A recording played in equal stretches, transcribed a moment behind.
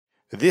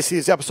This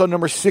is episode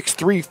number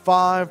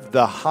 635,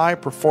 The High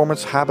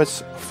Performance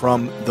Habits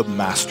from the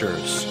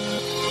Masters.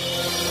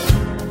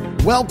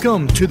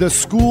 Welcome to the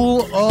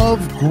School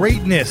of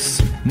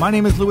Greatness. My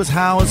name is Lewis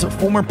Howes,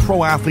 former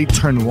pro athlete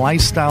turned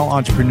lifestyle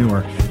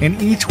entrepreneur,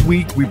 and each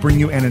week we bring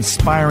you an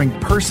inspiring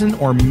person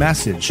or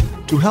message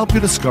to help you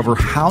discover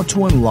how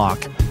to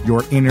unlock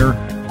your inner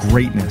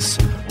greatness.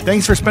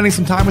 Thanks for spending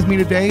some time with me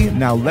today.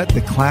 Now let the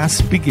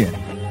class begin.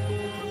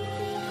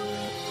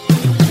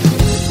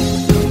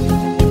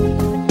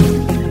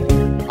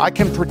 I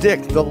can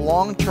predict the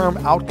long-term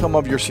outcome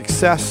of your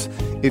success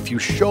if you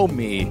show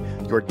me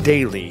your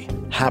daily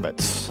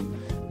habits.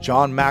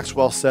 John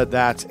Maxwell said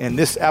that, and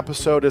this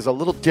episode is a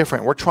little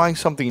different. We're trying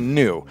something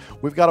new.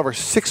 We've got over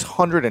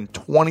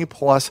 620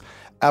 plus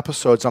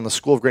episodes on the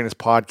School of Greatness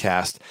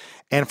podcast.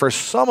 And for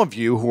some of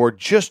you who are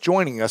just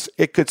joining us,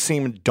 it could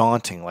seem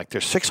daunting. Like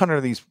there's 600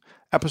 of these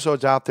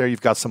episodes out there.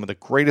 You've got some of the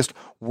greatest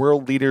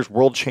world leaders,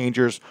 world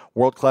changers,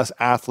 world-class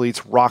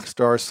athletes, rock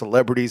stars,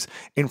 celebrities,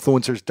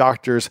 influencers,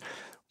 doctors,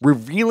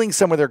 revealing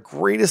some of their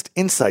greatest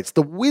insights,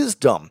 the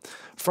wisdom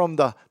from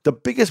the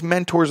biggest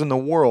mentors in the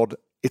world.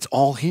 It's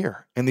all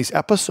here in these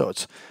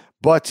episodes.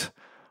 But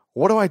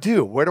what do I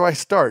do? Where do I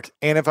start?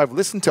 And if I've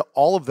listened to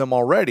all of them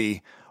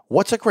already,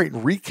 what's a great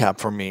recap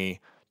for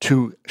me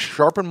to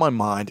sharpen my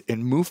mind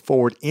and move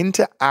forward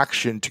into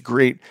action to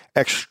create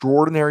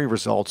extraordinary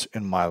results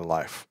in my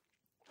life?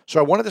 So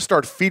I wanted to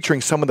start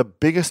featuring some of the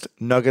biggest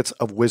nuggets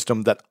of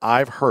wisdom that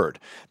I've heard,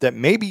 that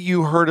maybe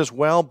you heard as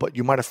well, but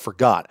you might have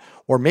forgot,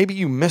 or maybe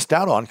you missed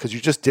out on because you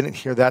just didn't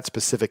hear that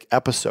specific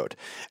episode.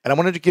 And I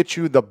wanted to get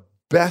you the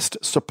best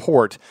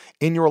support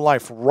in your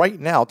life right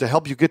now to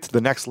help you get to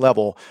the next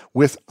level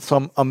with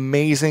some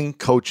amazing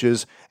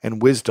coaches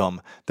and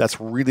wisdom that's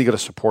really going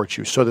to support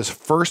you. So this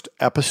first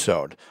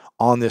episode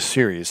on this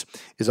series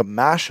is a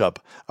mashup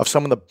of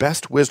some of the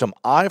best wisdom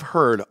I've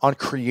heard on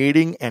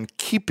creating and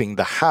keeping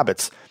the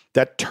habits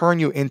that turn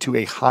you into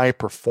a high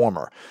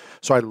performer.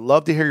 So I'd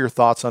love to hear your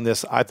thoughts on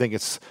this. I think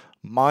it's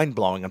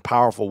mind-blowing and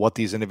powerful what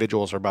these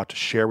individuals are about to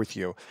share with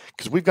you,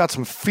 because we've got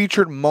some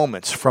featured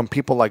moments from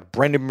people like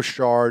Brendon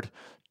Burchard,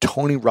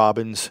 Tony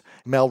Robbins,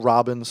 Mel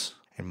Robbins,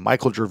 and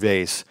Michael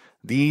Gervais.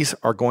 These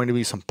are going to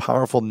be some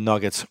powerful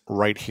nuggets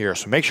right here.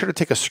 So make sure to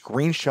take a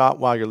screenshot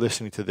while you're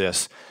listening to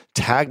this.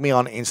 Tag me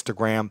on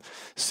Instagram.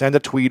 Send a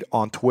tweet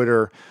on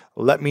Twitter.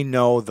 Let me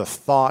know the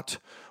thought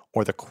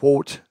or the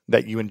quote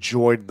that you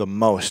enjoyed the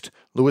most.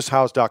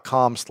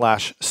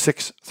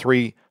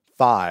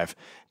 lewishowes.com/635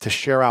 to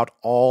share out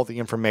all the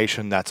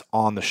information that's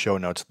on the show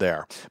notes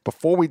there.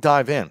 Before we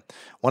dive in, I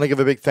want to give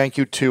a big thank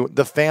you to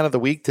the fan of the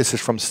week. This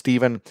is from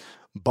Stephen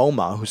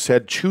Boma, who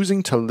said,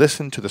 choosing to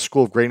listen to the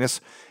School of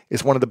Greatness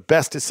is one of the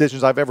best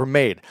decisions I've ever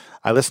made.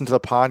 I listen to the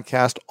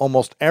podcast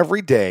almost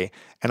every day,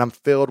 and I'm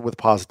filled with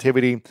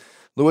positivity.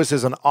 Lewis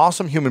is an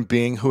awesome human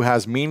being who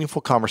has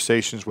meaningful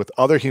conversations with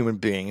other human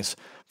beings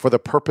for the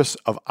purpose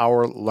of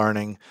our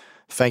learning.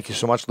 Thank you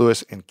so much,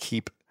 Lewis, and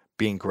keep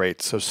being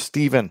great. So,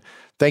 Stephen,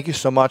 thank you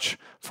so much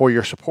for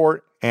your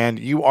support, and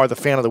you are the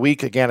fan of the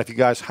week. Again, if you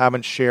guys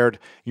haven't shared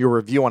your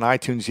review on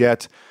iTunes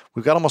yet,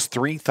 we've got almost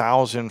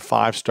 3,000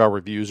 five-star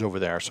reviews over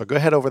there. So go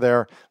ahead over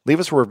there, leave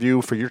us a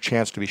review for your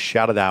chance to be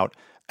shouted out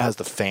as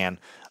the fan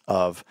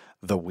of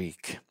the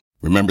week.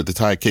 Remember the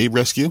Thai cave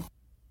rescue?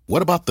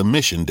 What about the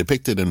mission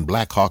depicted in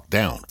Black Hawk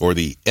Down or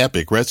the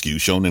epic rescue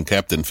shown in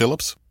Captain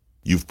Phillips?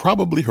 You've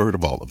probably heard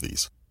of all of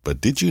these,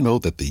 but did you know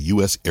that the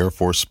U.S. Air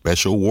Force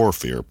Special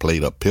Warfare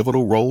played a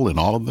pivotal role in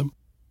all of them?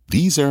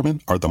 These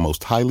airmen are the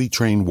most highly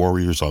trained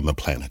warriors on the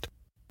planet.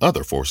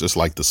 Other forces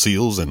like the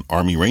SEALs and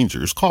Army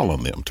Rangers call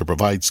on them to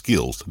provide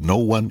skills no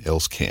one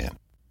else can.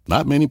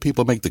 Not many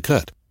people make the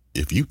cut.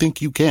 If you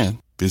think you can,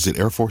 visit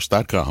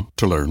airforce.com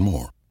to learn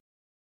more.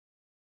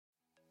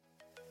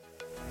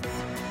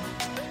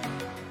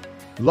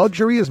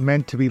 Luxury is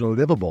meant to be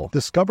livable.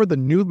 Discover the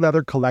new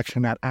leather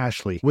collection at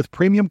Ashley with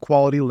premium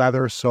quality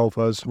leather,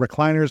 sofas,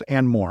 recliners,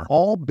 and more,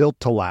 all built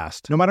to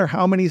last. No matter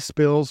how many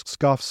spills,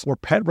 scuffs, or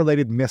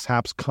pet-related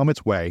mishaps come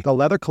its way, the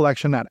leather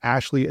collection at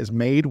Ashley is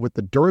made with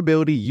the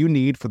durability you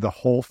need for the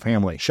whole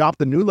family. Shop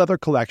the new leather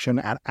collection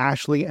at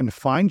Ashley and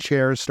find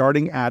chairs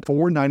starting at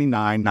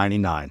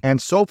 $499.99 and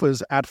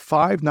sofas at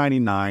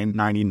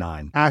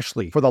 $599.99.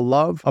 Ashley, for the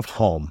love of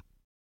home.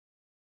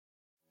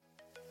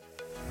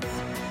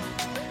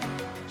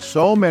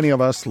 So many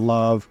of us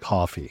love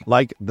coffee,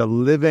 like the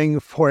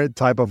living for it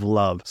type of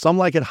love. Some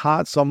like it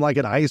hot, some like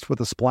it iced with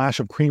a splash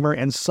of creamer,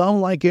 and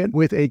some like it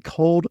with a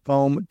cold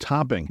foam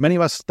topping. Many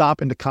of us stop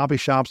into coffee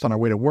shops on our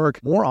way to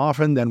work more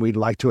often than we'd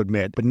like to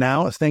admit. But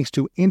now, thanks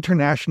to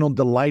International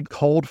Delight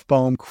Cold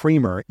Foam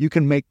Creamer, you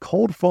can make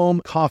cold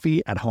foam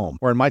coffee at home,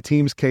 or in my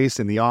team's case,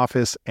 in the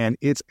office, and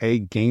it's a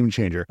game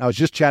changer. I was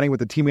just chatting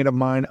with a teammate of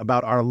mine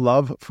about our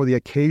love for the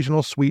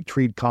occasional sweet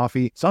treat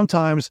coffee.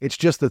 Sometimes it's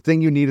just the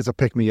thing you need as a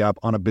pick-me-up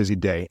on a busy busy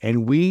day,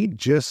 and we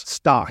just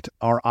stocked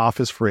our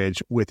office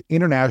fridge with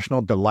International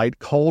Delight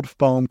Cold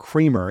Foam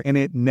Creamer, and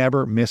it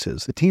never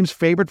misses. The team's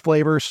favorite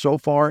flavor so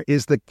far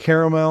is the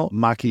caramel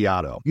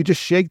macchiato. You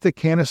just shake the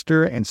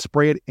canister and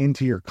spray it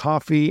into your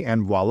coffee,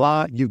 and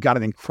voila, you've got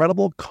an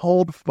incredible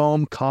cold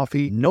foam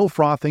coffee, no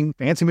frothing,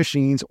 fancy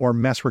machines, or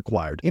mess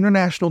required.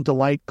 International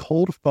Delight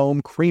Cold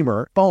Foam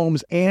Creamer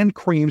foams and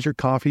creams your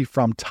coffee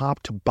from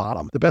top to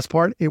bottom. The best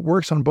part, it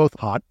works on both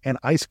hot and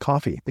iced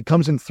coffee. It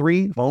comes in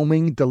 3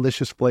 foaming,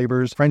 delicious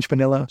flavors: French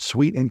vanilla,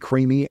 sweet and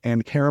creamy,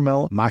 and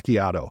caramel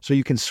macchiato. So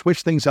you can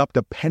switch things up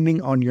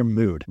depending on your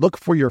mood. Look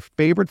for your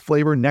favorite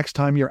flavor next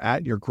time you're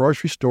at your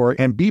grocery store,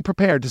 and be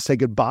prepared to say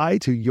goodbye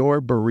to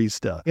your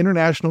barista.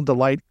 International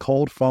Delight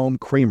Cold Foam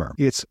Creamer.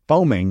 It's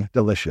foaming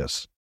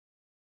delicious.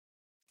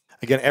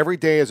 Again, every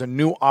day is a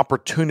new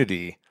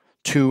opportunity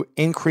to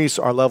increase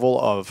our level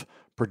of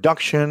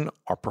production,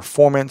 our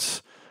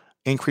performance,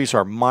 increase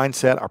our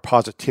mindset, our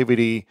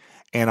positivity,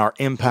 and our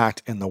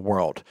impact in the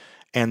world.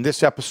 And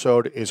this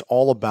episode is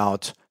all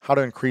about how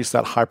to increase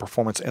that high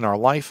performance in our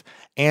life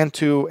and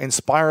to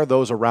inspire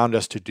those around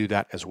us to do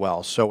that as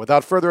well. So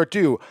without further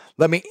ado,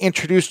 let me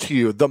introduce to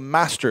you the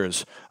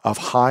masters of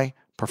high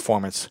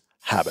performance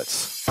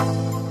habits.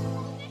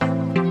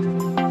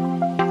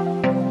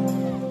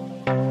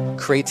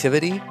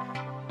 Creativity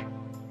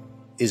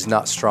is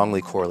not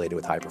strongly correlated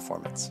with high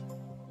performance.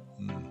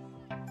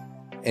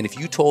 And if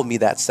you told me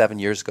that 7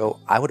 years ago,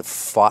 I would have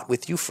fought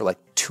with you for like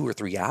 2 or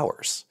 3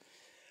 hours.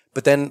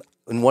 But then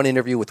in one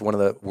interview with one of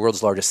the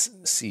world's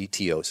largest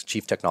CTOs,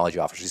 Chief Technology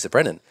Officers, he said,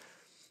 Brendan,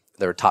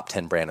 they're a top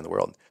 10 brand in the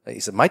world. He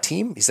said,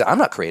 I'm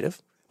not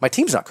creative. My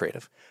team's not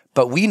creative,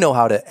 but we know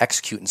how to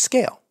execute and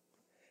scale.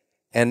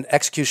 And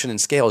execution and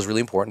scale is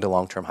really important to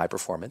long-term high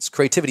performance.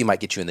 Creativity might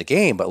get you in the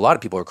game, but a lot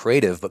of people are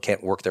creative but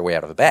can't work their way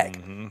out of a bag.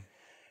 Mm-hmm.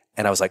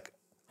 And I was like,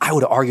 I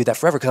would have argued that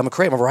forever because I'm a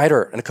creative, I'm a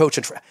writer and a coach.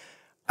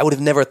 I would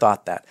have never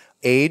thought that.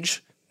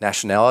 Age,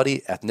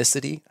 nationality,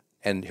 ethnicity,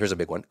 and here's a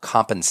big one,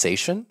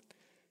 compensation.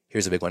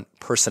 Here's a big one,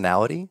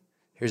 personality.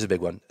 Here's a big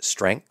one,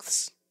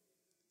 strengths.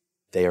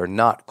 They are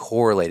not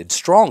correlated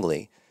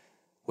strongly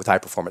with high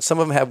performance. Some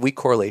of them have weak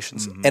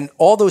correlations. Mm-hmm. And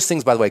all those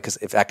things, by the way, because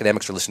if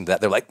academics are listening to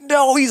that, they're like,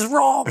 no, he's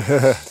wrong.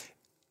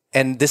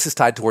 And this is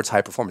tied towards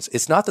high performance.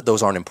 It's not that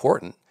those aren't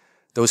important.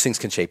 Those things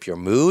can shape your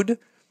mood.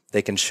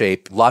 They can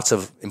shape lots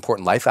of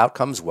important life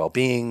outcomes,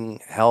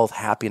 well-being, health,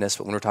 happiness.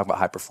 But when we're talking about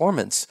high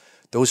performance,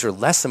 those are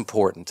less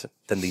important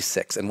than these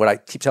 6. And what I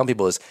keep telling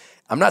people is,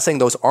 I'm not saying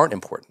those aren't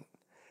important.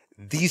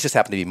 These just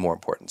happen to be more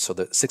important. So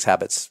the 6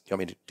 habits, you want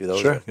me to do those?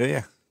 Sure,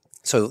 yeah.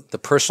 So the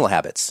personal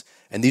habits,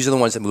 and these are the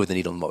ones that move the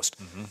needle the most.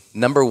 Mm-hmm.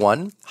 Number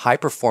 1, high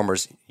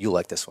performers, you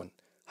like this one.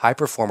 High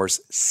performers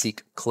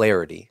seek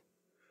clarity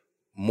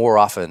more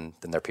often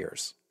than their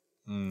peers.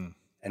 Mm.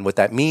 And what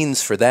that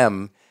means for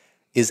them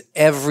is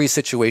every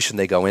situation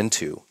they go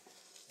into,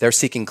 they're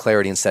seeking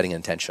clarity and setting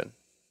intention.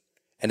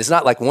 And it's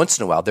not like once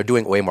in a while, they're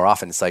doing it way more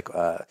often. It's like,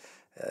 I've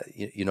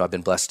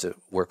been blessed to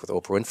work with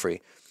Oprah Winfrey.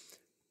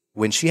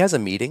 When she has a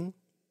meeting,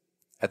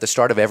 at the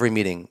start of every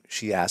meeting,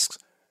 she asks,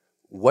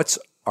 what's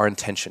our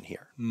intention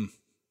here? Mm.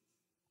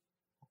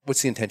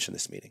 What's the intention of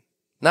this meeting?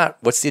 Not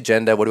what's the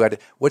agenda, what do I do?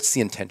 What's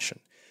the intention?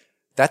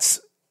 That's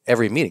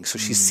every meeting. So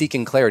she's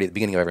seeking clarity at the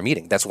beginning of every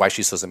meeting. That's why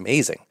she's so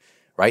amazing.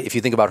 Right? If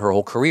you think about her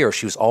whole career,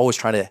 she was always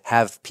trying to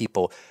have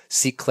people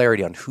seek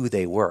clarity on who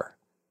they were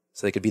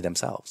so they could be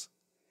themselves.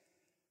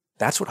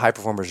 That's what high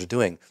performers are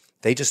doing.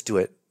 They just do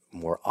it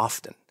more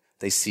often.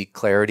 They seek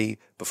clarity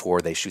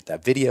before they shoot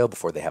that video,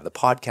 before they have the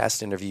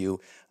podcast interview.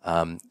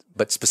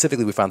 But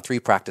specifically, we found 3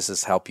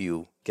 practices help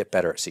you get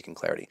better at seeking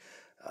clarity.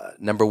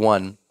 Number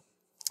 1,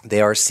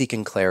 they are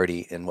seeking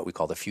clarity in what we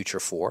call the future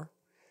 4.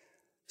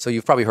 So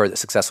you've probably heard that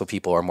successful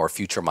people are more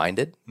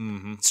future-minded.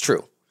 Mm-hmm. It's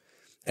true.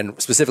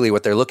 And specifically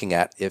what they're looking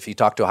at, if you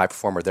talk to a high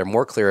performer, they're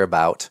more clear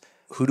about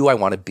who do I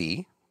want to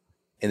be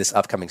in this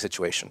upcoming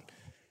situation.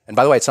 And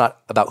by the way, it's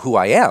not about who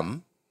I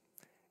am,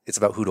 it's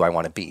about who do I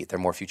want to be. They're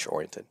more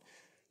future-oriented.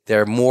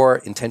 They're more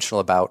intentional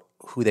about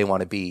who they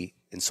want to be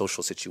in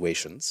social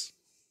situations.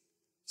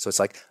 So it's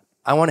like,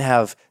 I want to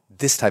have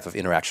this type of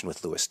interaction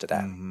with Louis today.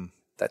 Mm-hmm.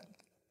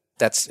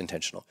 That's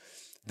intentional.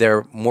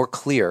 They're more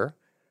clear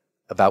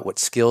about what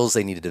skills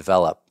they need to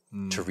develop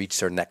to reach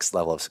their next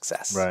level of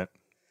success. Right.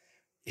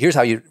 Here's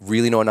how you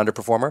really know an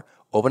underperformer.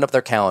 Open up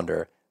their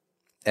calendar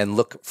and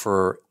look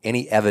for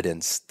any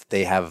evidence that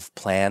they have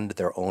planned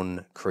their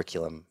own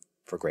curriculum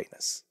for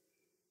greatness.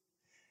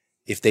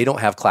 If they don't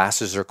have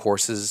classes or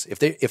courses,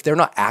 if they're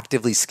not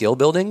actively skill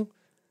building,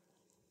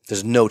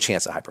 there's no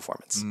chance of high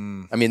performance.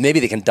 I mean, maybe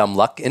they can dumb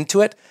luck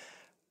into it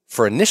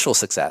for initial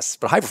success,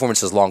 but high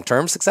performance is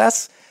long-term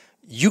success.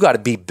 You got to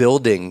be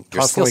building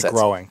your skill sets.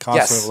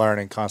 Constantly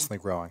learning, constantly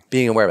growing.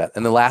 Being aware of it.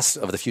 And the last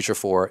of the future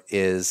 4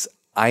 is,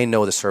 I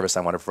know the service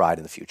I want to provide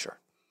in the future.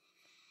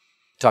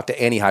 Talk to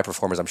any high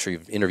performers I'm sure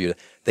you've interviewed.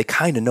 They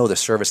kind of know the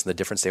service and the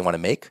difference they want to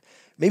make.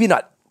 Maybe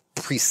not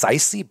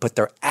precisely, but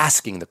they're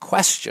asking the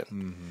question.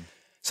 Mm-hmm.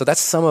 So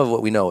that's some of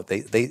what we know.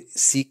 They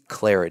seek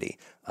clarity.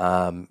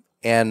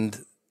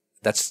 And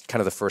that's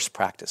kind of the first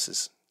practice,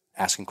 is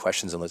asking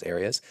questions in those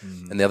areas.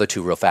 And the other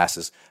two real fast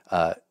is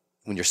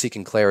when you're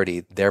seeking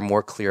clarity, they're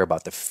more clear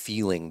about the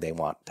feeling they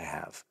want to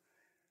have.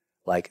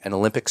 Like an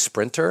Olympic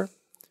sprinter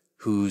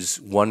who's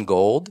won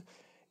gold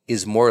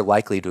is more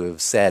likely to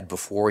have said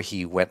before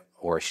he went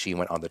or she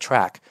went on the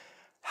track,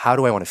 how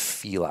do I want to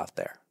feel out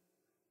there?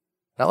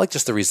 Not like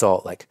just the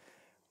result, like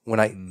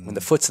when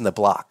the foot's in the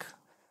block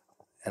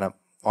and I'm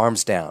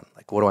arms down,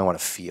 like what do I want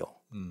to feel?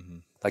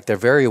 Like they're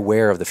very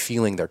aware of the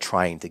feeling they're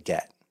trying to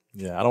get.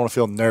 Yeah, I don't want to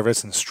feel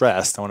nervous and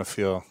stressed. I want to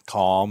feel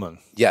calm and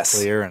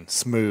clear and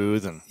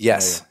smooth. And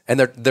and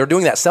they're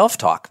doing that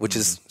self-talk, which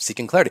is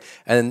seeking clarity.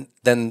 And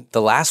then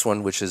the last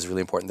one, which is really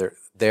important,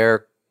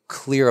 they're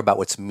clear about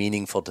what's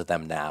meaningful to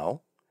them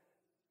now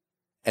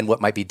and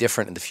what might be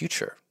different in the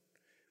future,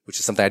 which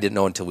is something I didn't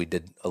know until we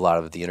did a lot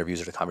of the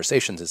interviews or the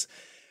conversations. Is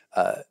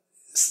a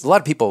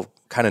lot of people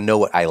kind of know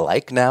what I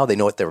like now. They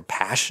know what their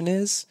passion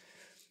is,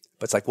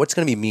 but it's like, what's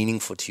going to be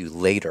meaningful to you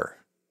later,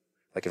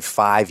 like in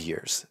 5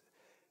 years?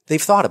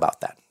 They've thought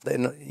about that.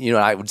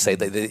 I would say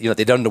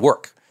they've done the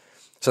work.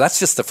 So that's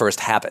just the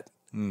first habit.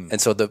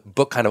 And so the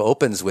book kind of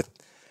opens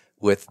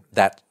with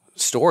that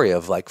story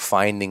of like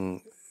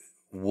finding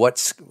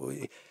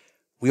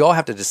we all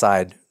have to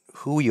decide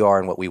who we are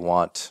and what we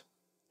want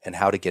and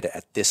how to get it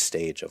at this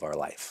stage of our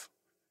life.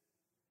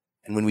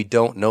 And when we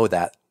don't know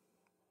that,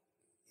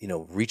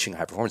 reaching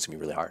high performance can be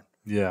really hard.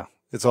 Yeah.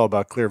 It's all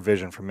about clear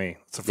vision for me.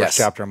 It's the first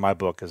chapter in my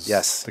book is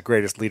the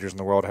greatest leaders in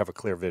the world have a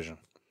clear vision.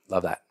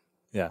 Love that.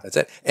 Yeah. That's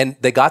it. And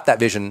they got that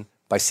vision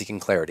by seeking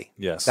clarity.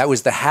 Yes. That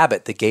was the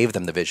habit that gave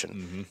them the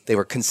vision. They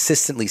were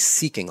consistently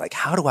seeking, like,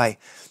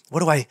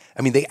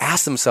 they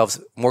asked themselves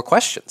more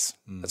questions.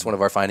 That's one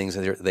of our findings.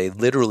 They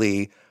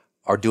literally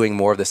are doing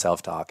more of the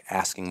self-talk,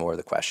 asking more of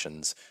the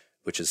questions,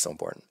 which is so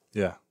important.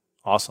 Yeah.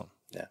 Awesome.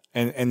 Yeah.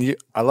 And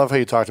I love how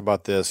you talked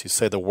about this. You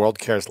say the world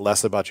cares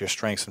less about your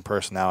strengths and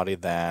personality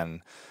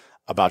than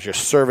about your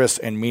service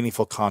and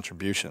meaningful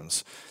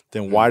contributions.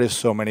 Then why do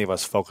so many of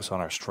us focus on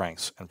our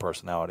strengths and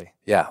personality?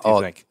 Yeah.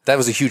 Think? That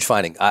was a huge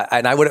finding.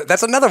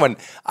 That's another one.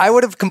 I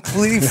would have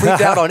completely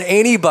freaked out on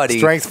anybody.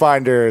 Strength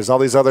Finders, all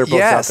these other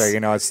books out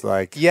there, it's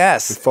like we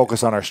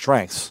focus on our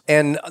strengths.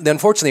 And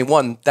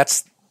unfortunately,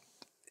 that's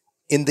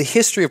in the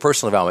history of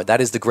personal development,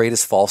 that is the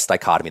greatest false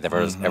dichotomy that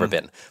there's ever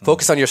been.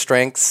 Focus on your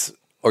strengths,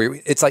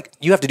 it's like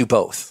you have to do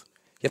both.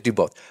 You have to do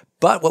both.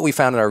 But what we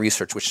found in our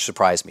research, which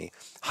surprised me,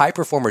 high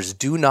performers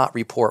do not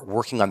report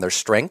working on their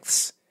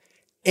strengths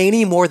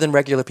any more than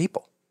regular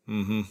people.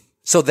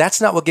 So that's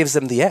not what gives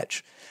them the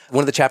edge.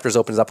 One of the chapters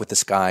opens up with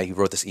this guy who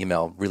wrote this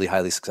email, really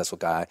highly successful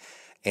guy.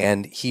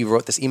 And he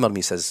wrote this email to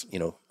me, says,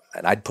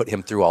 and I'd put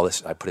him through all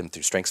this. I put him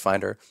through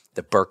StrengthsFinder,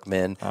 the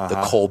Berkman,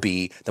 the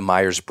Kolbe, the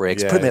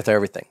Myers-Briggs, put him through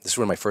everything. This is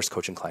one of my first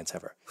coaching clients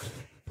ever.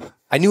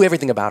 I knew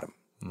everything about him.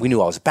 We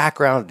knew all his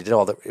background. We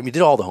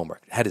did all the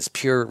homework. Had his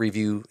peer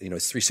review,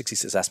 his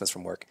 360 assessments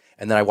from work.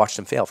 And then I watched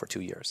him fail for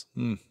 2 years.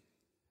 And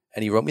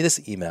he wrote me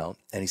this email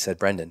and he said,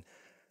 Brendan,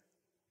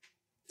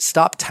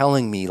 stop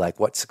telling me like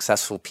what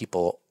successful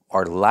people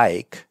are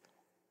like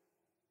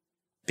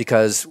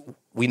because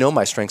we know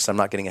my strengths. I'm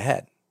not getting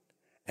ahead.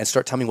 And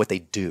start telling me what they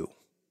do.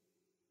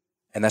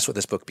 And that's what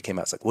this book became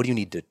about. It's like, what do you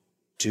need to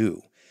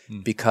do?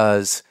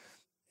 Because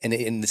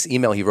in this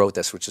email, he wrote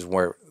this, which is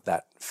where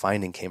that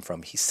finding came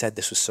from. He said,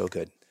 this was so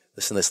good.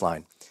 Listen to this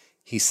line.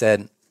 He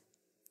said,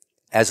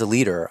 as a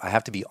leader, I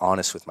have to be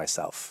honest with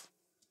myself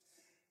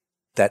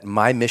that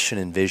my mission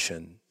and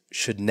vision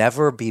should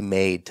never be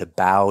made to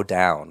bow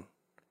down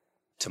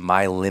to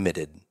my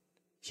limited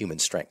human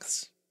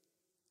strengths.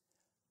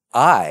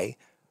 I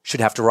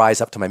should have to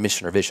rise up to my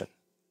mission or vision.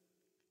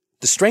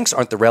 The strengths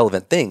aren't the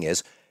relevant thing.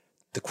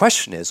 The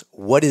question is,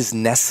 what is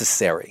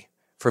necessary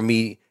for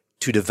me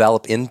to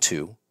develop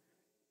into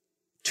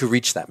to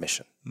reach that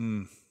mission?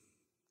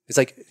 It's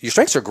like, your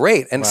strengths are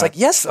great. And it's like,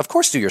 yes, of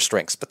course do your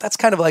strengths. But that's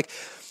kind of like,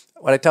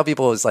 what I tell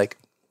people is like,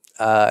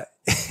 let's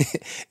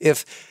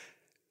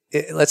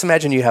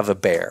imagine you have a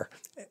bear.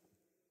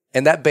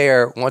 And that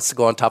bear wants to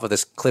go on top of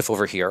this cliff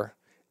over here.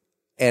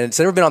 And it's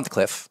never been on the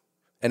cliff.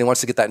 And it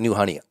wants to get that new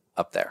honey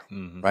up there,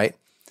 right?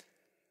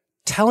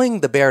 Telling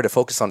the bear to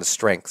focus on the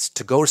strengths,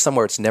 to go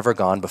somewhere it's never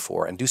gone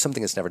before and do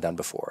something it's never done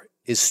before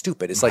is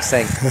stupid. It's like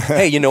saying,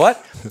 hey, you know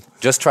what?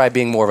 Just try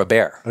being more of a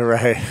bear.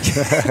 Right.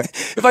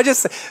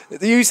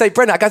 If you say,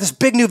 Brendan, I got this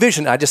big new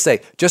vision. I just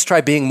say, just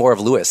try being more of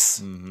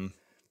Lewis.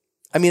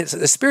 I mean, it's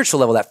a spiritual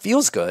level that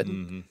feels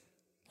good,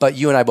 but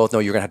you and I both know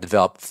you're going to have to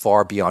develop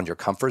far beyond your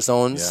comfort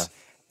zones.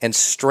 And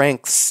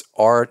strengths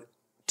are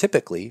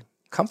typically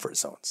comfort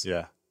zones.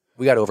 Yeah.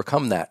 We got to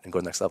overcome that and go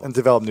to the next level. And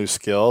develop new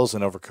skills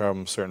and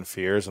overcome certain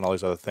fears and all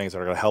these other things that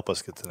are going to help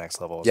us get to the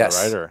next level. Is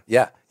that right?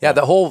 Yeah.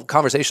 The whole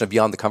conversation of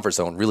beyond the comfort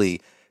zone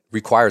really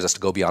requires us to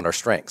go beyond our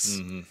strengths.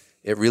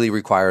 It really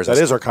requires us.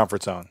 That is our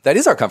comfort zone. That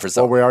is our comfort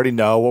zone. What we already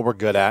know, what we're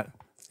good at.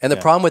 And the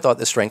problem with all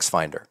the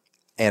StrengthsFinder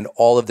and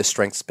all of the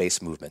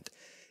strengths-based movement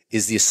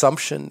is the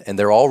assumption, and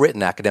they're all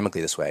written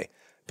academically this way,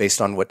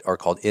 based on what are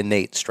called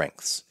innate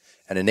strengths.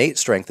 An innate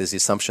strength is the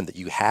assumption that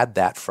you had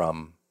that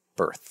from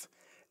birth,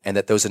 and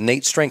that those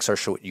innate strengths are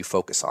what you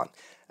focus on.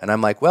 And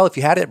I'm like, well, if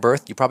you had it at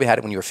birth, you probably had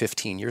it when you were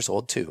 15 years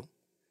old too.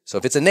 So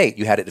if it's innate,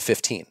 you had it at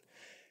 15.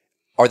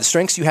 Are the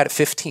strengths you had at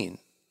 15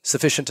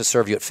 sufficient to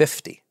serve you at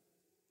 50?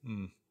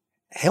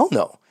 Hell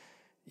no.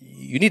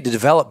 You need to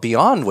develop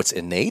beyond what's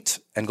innate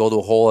and go to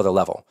a whole other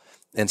level.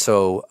 And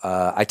so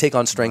I take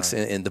on strengths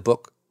in the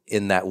book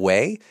in that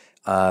way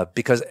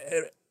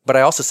but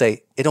I also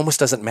say it almost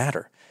doesn't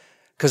matter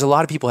because a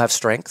lot of people have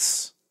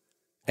strengths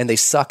and they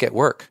suck at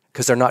work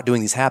because they're not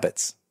doing these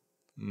habits.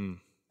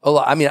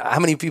 I mean, how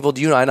many people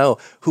do you know I know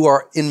who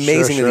are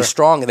amazingly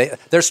strong and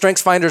their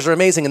strengths finders are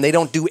amazing and they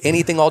don't do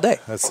anything all day?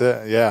 That's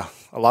it. Yeah.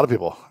 A lot of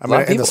people. I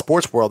mean, in the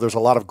sports world, there's a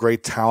lot of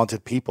great,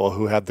 talented people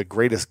who had the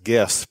greatest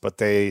gifts, but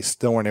they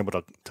still weren't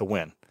able to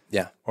win.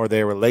 Yeah. Or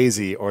they were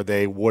lazy, or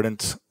they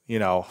wouldn't,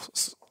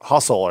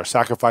 hustle or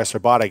sacrifice their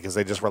body because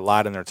they just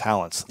relied on their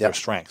talents, their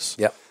strengths.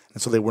 Yep.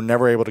 And so they were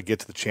never able to get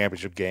to the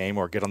championship game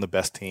or get on the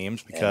best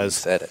teams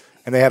because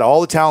and they had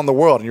all the talent in the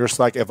world. And you're just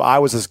like, if I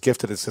was as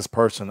gifted as this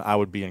person, I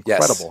would be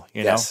incredible.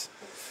 Yes.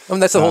 I mean,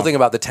 that's the whole thing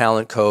about the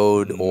talent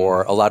code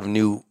or a lot of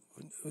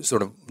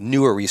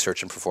newer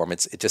research in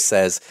performance. It just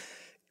says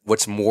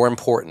what's more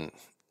important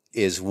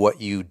is what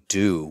you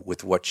do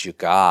with what you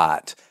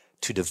got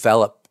to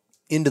develop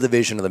into the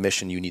vision of the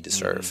mission you need to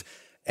serve.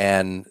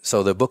 And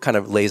so the book kind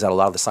of lays out a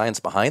lot of the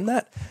science behind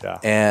that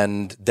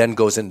and then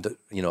goes into,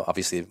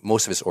 obviously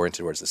most of it's oriented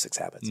towards the 6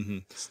 habits.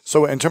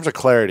 So in terms of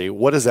clarity,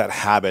 what is that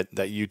habit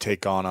that you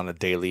take on a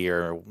daily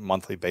or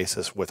monthly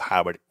basis with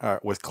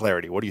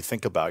clarity? What do you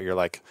think about? You're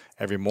like,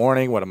 every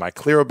morning, what am I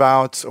clear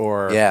about?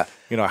 Or,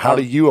 how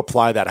do you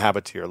apply that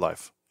habit to your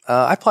life?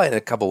 I apply it in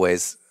a couple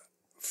ways.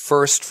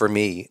 First, for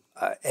me,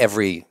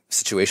 every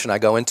situation I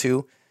go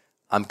into,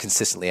 I'm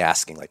consistently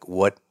asking, like,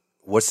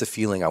 what's the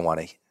feeling I want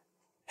to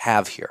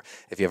have here?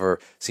 If you ever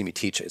see me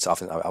teach, it's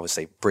often, I would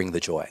say, bring the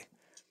joy.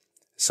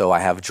 So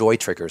I have joy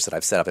triggers that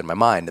I've set up in my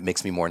mind that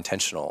makes me more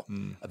intentional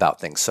about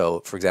things.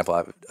 So, for example, I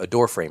have a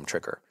door frame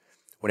trigger.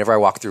 Whenever I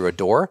walk through a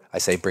door, I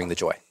say, bring the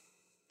joy.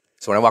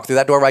 So when I walk through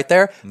that door right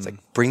there, it's like,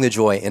 bring the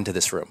joy into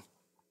this room.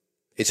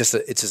 It's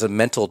just a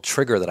mental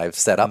trigger that I've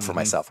set up for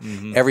myself.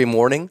 Every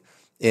morning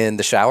in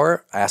the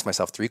shower, I ask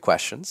myself 3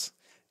 questions.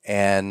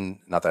 And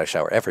not that I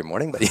shower every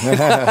morning, but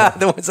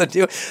the ones I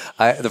do,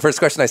 the first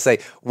question I say,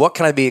 what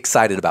can I be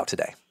excited about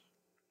today?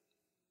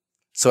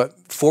 So it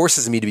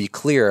forces me to be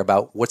clear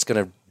about what's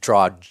going to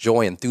draw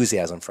joy,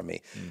 enthusiasm from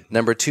me.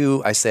 Number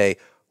 2, I say,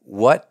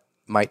 what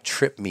might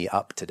trip me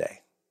up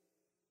today?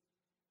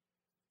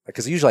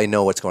 Because usually I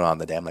know what's going on in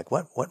the day. I'm like,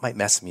 what might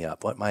mess me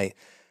up?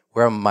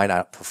 Where might I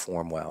not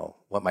perform well?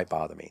 What might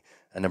bother me?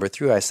 And number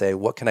 3, I say,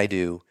 what can I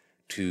do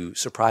to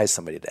surprise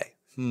somebody today?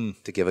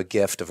 To give a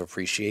gift of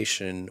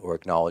appreciation or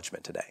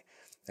acknowledgement today.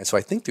 And so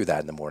I think through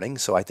that in the morning.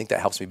 So I think that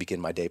helps me begin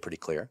my day pretty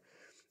clear.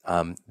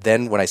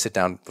 Then when I sit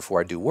down before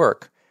I do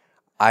work,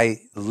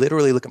 I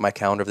literally look at my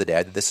calendar of the day.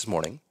 I did this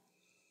morning.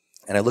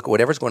 And I look at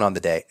whatever's going on in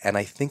the day and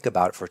I think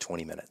about it for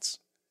 20 minutes.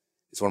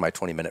 It's one of my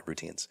 20-minute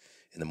routines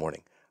in the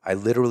morning. I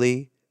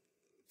literally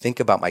think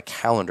about my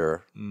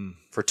calendar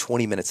for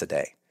 20 minutes a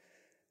day.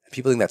 And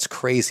people think that's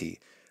crazy.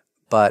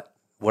 But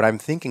what I'm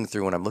thinking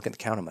through when I'm looking at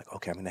the calendar, I'm like,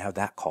 okay, I'm going to have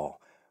that call.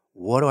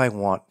 What do I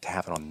want to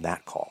happen on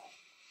that call?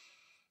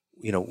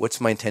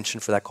 What's my intention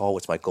for that call?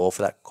 What's my goal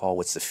for that call?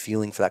 What's the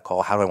feeling for that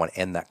call? How do I want to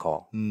end that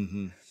call?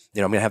 I'm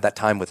going to have that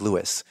time with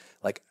Lewis.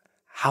 Like,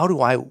 how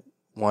do I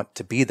want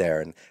to be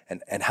there?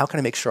 And how can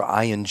I make sure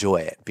I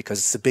enjoy it? Because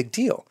it's a big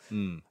deal.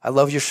 I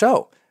love your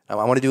show. I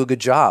want to do a good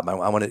job.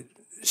 I want to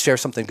share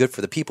something good for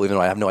the people, even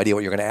though I have no idea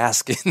what you're going to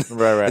ask in this.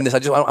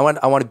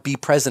 I want to be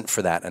present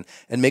for that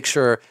and make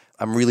sure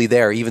I'm really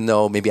there, even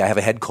though maybe I have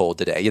a head cold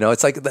today.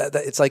 It's like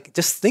it's like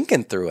just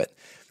thinking through it.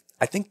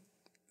 I think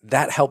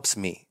that helps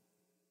me.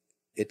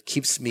 It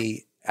keeps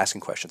me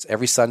asking questions.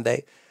 Every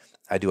Sunday,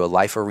 I do a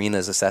life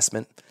arenas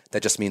assessment.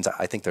 That just means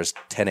I think there's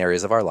 10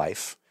 areas of our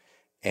life,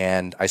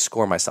 and I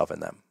score myself in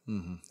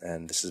them.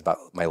 And this is about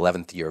my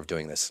 11th year of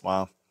doing this.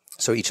 Wow.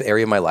 So each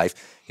area of my life,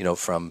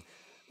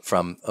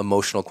 from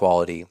emotional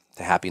quality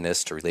to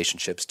happiness to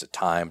relationships to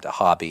time to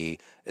hobby,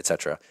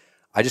 etc.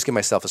 I just give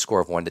myself a score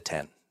of 1 to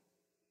 10.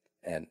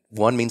 And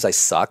 1 means I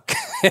suck,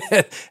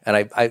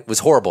 and I was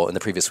horrible in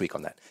the previous week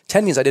on that.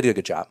 10 means I did a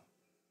good job.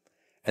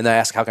 And then I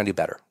ask, how can I do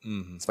better?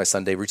 It's my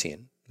Sunday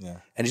routine. Yeah.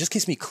 And it just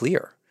keeps me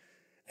clear.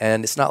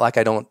 And it's not like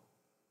I don't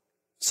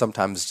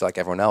sometimes, like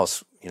everyone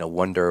else,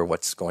 wonder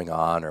what's going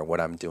on or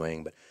what I'm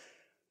doing. But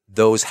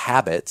those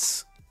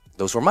habits,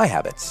 those were my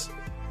habits.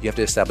 You have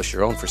to establish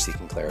your own for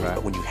seeking clarity. Right.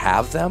 But when you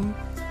have them,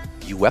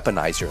 you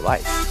weaponize your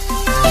life.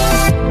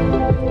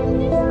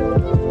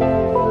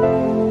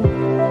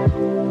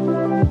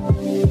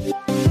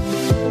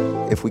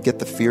 If we get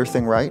the fear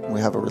thing right, and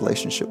we have a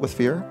relationship with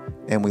fear,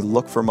 and we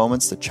look for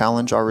moments to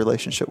challenge our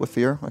relationship with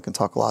fear, I can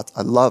talk a lot.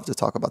 I love to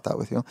talk about that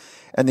with you.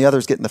 And the other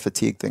is getting the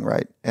fatigue thing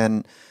right.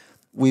 And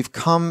we've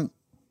come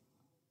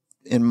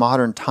in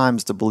modern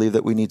times to believe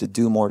that we need to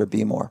do more to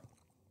be more.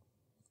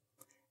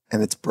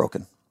 And it's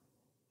broken,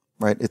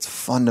 right? It's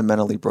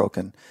fundamentally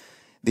broken.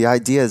 The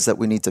idea is that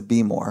we need to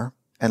be more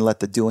and let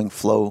the doing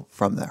flow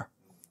from there.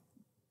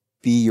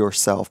 be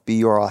yourself, be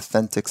your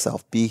authentic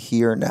self, be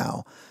here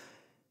now,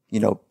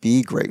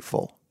 be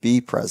grateful,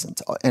 be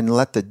present, and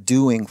let the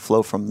doing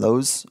flow from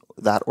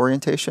that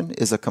orientation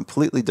is a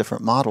completely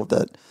different model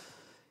that,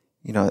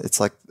 it's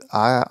like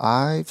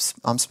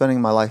I'm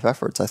spending my life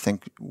efforts, I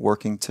think,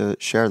 working to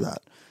share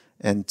that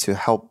and to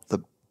help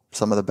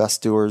some of the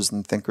best doers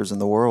and thinkers in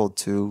the world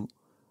to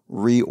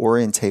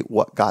reorientate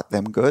what got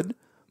them good,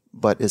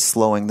 but is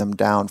slowing them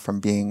down from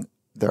being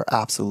their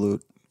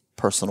absolute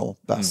personal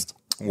best.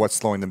 What's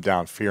slowing them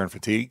down? Fear and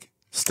fatigue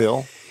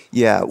still?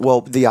 Yeah.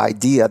 Well, the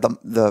idea,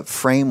 the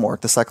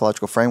framework, the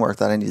psychological framework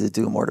that I need to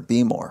do more to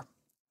be more.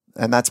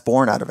 And that's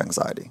born out of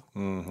anxiety.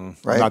 Mm-hmm.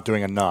 Right? Not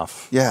doing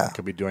enough. Yeah.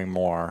 Could be doing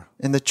more.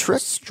 And the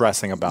trick.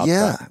 Stressing about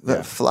that.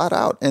 Yeah. Flat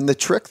out. And the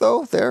trick,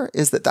 though, there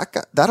is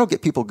that'll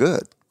get people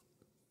good.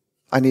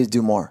 I need to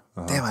do more.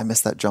 Damn, I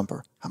missed that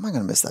jumper. How am I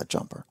going to miss that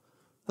jumper?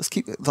 Let's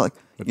keep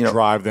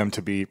drive them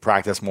to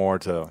practice more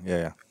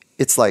to,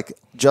 It's like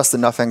just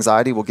enough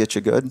anxiety will get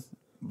you good,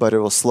 but it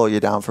will slow you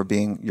down for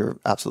being your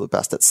absolute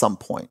best at some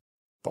point.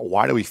 But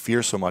why do we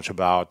fear so much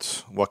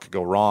about what could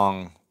go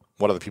wrong,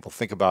 what other people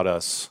think about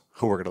us,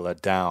 who we're going to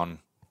let down,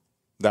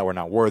 that we're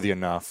not worthy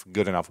enough,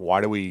 good enough?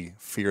 Why do we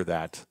fear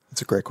that?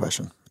 It's a great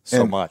question.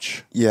 So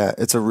much. Yeah,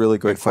 it's a really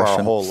great question. For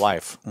our whole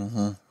life.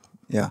 Mm-hmm.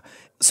 Yeah.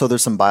 So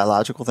there's some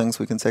biological things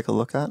we can take a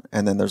look at,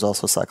 and then there's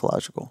also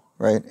psychological,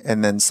 right?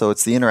 And then so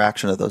it's the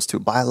interaction of those two.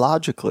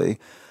 Biologically,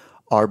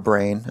 our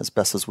brain, as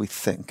best as we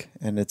think,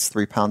 and it's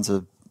 3 pounds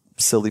of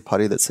silly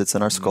putty that sits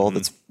in our skull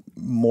that's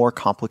more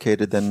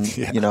complicated than,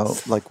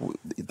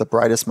 the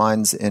brightest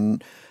minds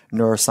in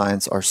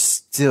neuroscience are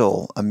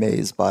still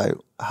amazed by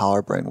how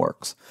our brain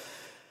works.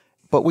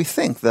 But we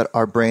think that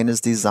our brain is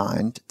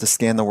designed to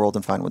scan the world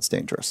and find what's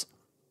dangerous,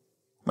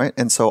 right?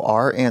 And so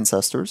our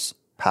ancestors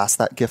passed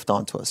that gift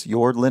on to us.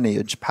 Your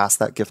lineage passed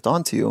that gift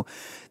on to you,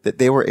 that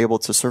they were able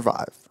to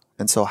survive.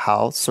 And so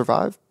how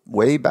survive?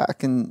 Way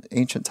back in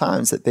ancient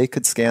times, that they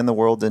could scan the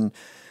world and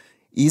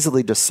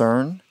easily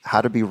discern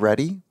how to be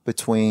ready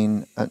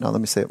between, now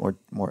let me say it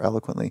more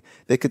eloquently.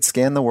 They could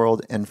scan the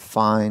world and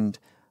find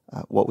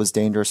what was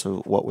dangerous or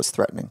what was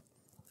threatening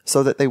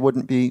so that they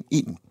wouldn't be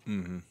eaten.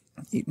 Mm-hmm.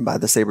 Eaten by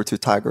the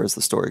saber-toothed tiger, as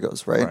the story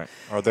goes, right?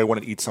 Or they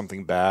wouldn't eat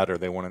something bad, or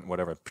they wouldn't,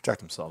 protect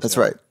themselves. That's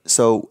right.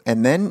 So,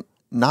 and then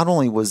not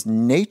only was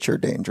nature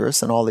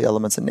dangerous and all the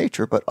elements in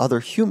nature, but other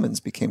humans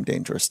became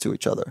dangerous to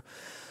each other.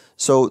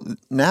 So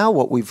now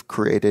what we've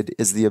created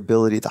is the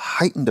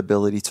heightened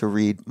ability to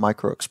read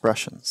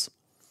microexpressions.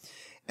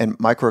 And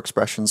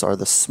microexpressions are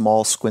the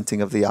small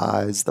squinting of the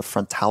eyes, the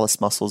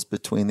frontalis muscles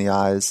between the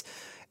eyes.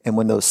 And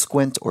when those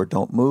squint or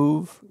don't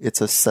move,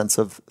 it's a sense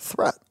of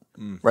threat,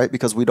 right?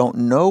 Because we don't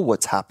know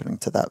what's happening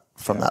to that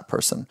from that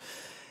person.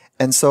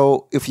 And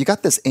so if you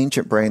got this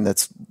ancient brain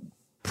that's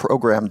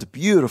programmed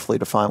beautifully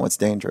to find what's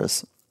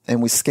dangerous,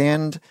 and we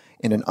scanned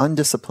in an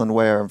undisciplined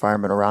way our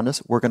environment around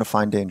us, we're going to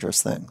find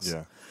dangerous things.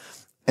 Yeah.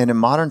 And in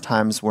modern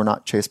times, we're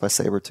not chased by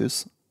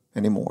saber-tooths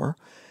anymore.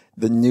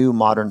 The new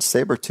modern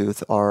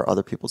saber-tooth are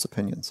other people's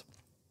opinions.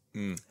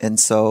 And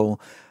so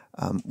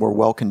we're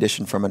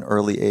well-conditioned from an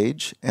early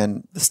age,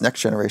 and this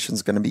next generation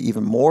is going to be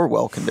even more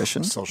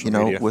well-conditioned. Social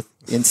media. With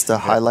Insta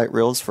highlight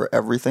reels for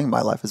everything.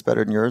 My life is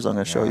better than yours. I'm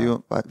going to show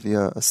you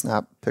via a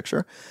snap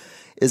picture.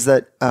 Is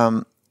that,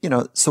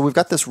 so we've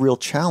got this real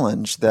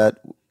challenge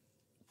that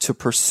to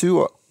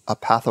pursue a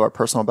path of our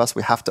personal best,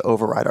 we have to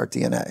override our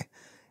DNA.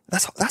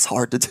 That's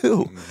hard to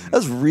do.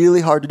 That's really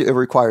hard to do. It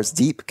requires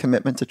deep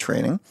commitment to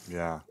training.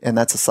 Yeah. And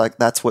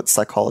that's what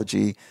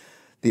psychology,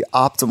 the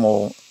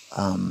optimal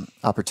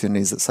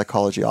opportunities that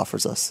psychology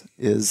offers us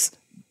is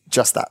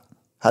just that.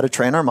 How to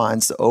train our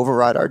minds to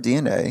override our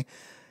DNA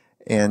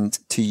and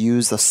to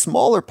use the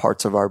smaller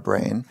parts of our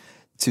brain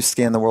to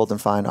scan the world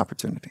and find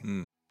opportunity.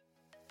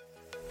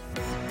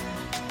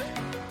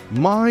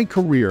 My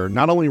career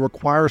not only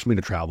requires me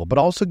to travel, but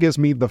also gives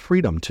me the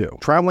freedom to.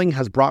 Traveling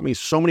has brought me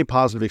so many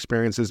positive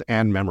experiences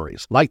and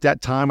memories. Like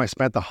that time I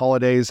spent the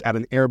holidays at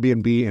an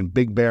Airbnb in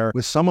Big Bear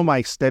with some of my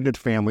extended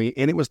family,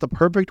 and it was the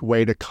perfect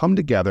way to come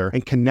together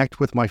and connect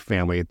with my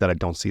family that I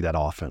don't see that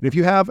often. If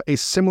you have a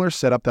similar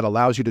setup that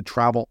allows you to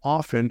travel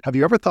often, have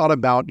you ever thought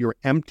about your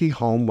empty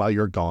home while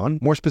you're gone?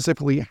 More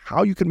specifically,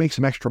 how you can make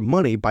some extra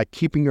money by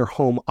keeping your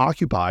home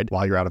occupied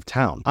while you're out of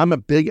town. I'm a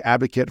big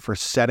advocate for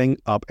setting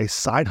up a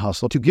side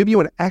hustle to give you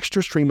an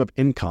extra stream of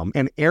income,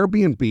 and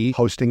Airbnb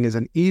hosting is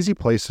an easy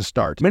place to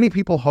start. Many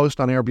people host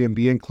on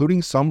Airbnb,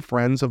 including some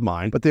friends of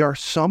mine, but there are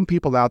some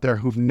people out there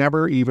who've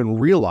never even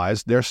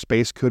realized their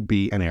space could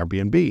be an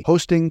Airbnb.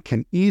 Hosting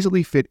can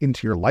easily fit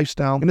into your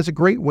lifestyle, and it's a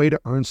great way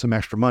to earn some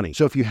extra money.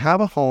 So if you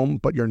have a home,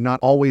 but you're not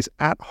always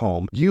at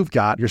home, you've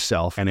got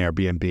yourself an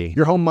Airbnb.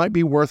 Your home might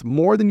be worth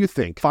more than you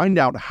think. Find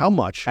out how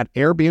much at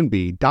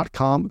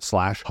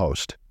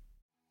airbnb.com/host.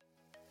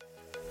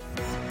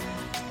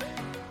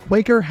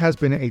 Quaker has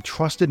been a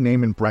trusted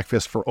name in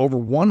breakfast for over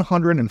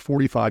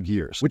 145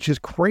 years, which is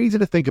crazy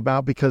to think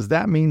about because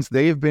that means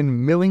they've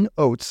been milling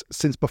oats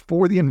since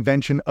before the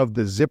invention of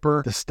the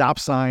zipper, the stop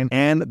sign,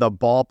 and the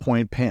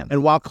ballpoint pen.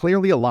 And while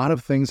clearly a lot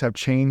of things have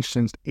changed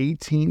since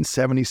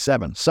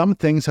 1877, some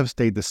things have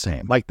stayed the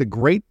same, like the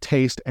great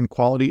taste and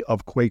quality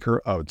of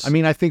Quaker oats. I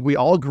mean, I think we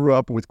all grew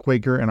up with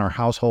Quaker in our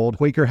household.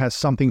 Quaker has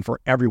something for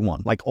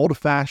everyone, like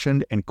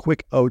old-fashioned and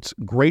quick oats,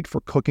 great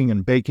for cooking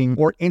and baking,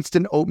 or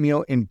instant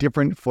oatmeal in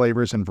different flavors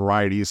and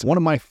varieties. One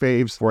of my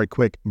faves for a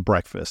quick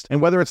breakfast.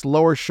 And whether it's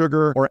lower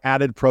sugar or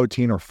added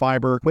protein or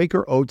fiber,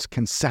 Quaker oats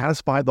can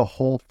satisfy the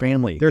whole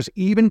family. There's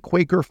even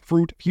Quaker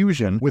fruit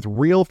fusion with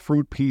real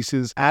fruit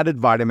pieces, added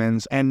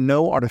vitamins, and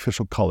no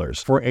artificial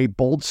colors for a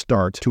bold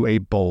start to a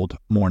bold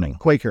morning.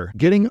 Quaker,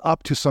 getting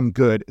up to some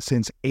good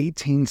since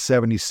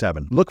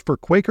 1877. Look for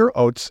Quaker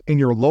oats in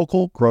your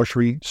local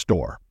grocery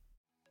store.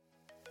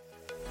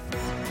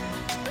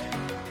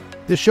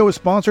 This show is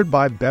sponsored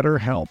by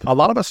BetterHelp. A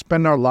lot of us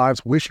spend our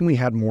lives wishing we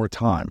had more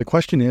time. The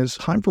question is,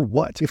 time for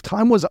what? If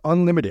time was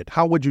unlimited,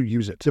 how would you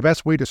use it? The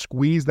best way to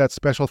squeeze that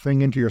special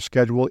thing into your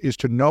schedule is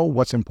to know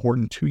what's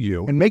important to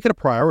you and make it a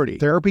priority.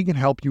 Therapy can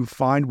help you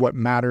find what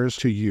matters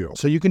to you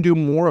so you can do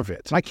more of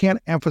it. I can't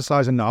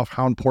emphasize enough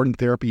how important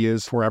therapy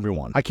is for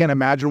everyone. I can't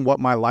imagine what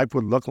my life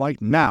would look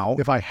like now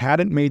if I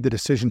hadn't made the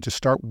decision to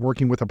start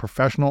working with a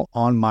professional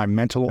on my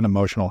mental and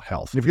emotional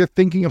health. If you're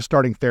thinking of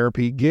starting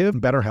therapy, give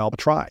BetterHelp a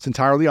try. It's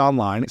entirely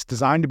online. It's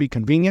designed to be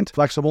convenient,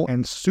 flexible,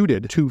 and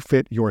suited to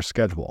fit your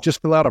schedule.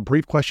 Just fill out a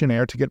brief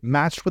questionnaire to get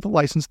matched with a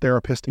licensed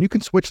therapist, and you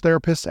can switch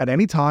therapists at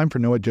any time for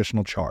no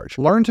additional charge.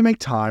 Learn to make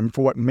time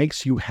for what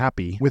makes you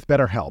happy with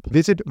BetterHelp.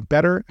 Visit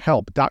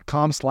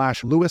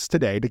betterhelp.com/Lewis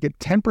today to get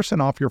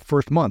 10% off your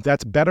first month.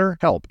 That's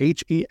BetterHelp,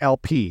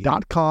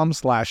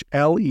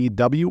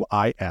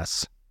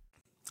 HELP.com/LEWIS.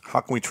 How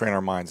can we train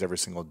our minds every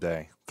single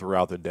day,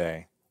 throughout the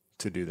day,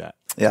 to do that?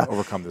 Yeah.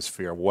 Overcome this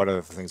fear. What are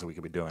the things that we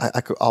could be doing?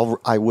 I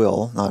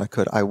will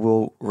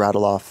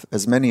rattle off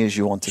as many as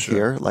you want to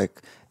hear,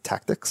 like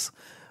tactics.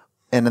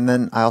 And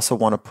then I also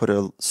want to put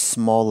a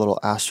small little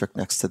asterisk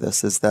next to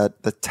this, is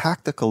that the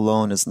tactic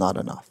alone is not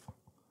enough,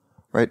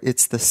 right?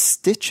 It's the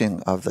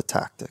stitching of the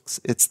tactics.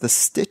 It's the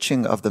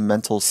stitching of the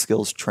mental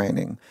skills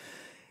training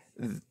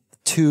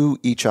to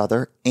each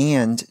other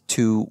and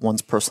to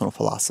one's personal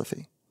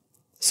philosophy.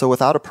 So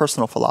without a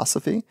personal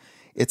philosophy,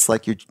 it's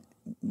like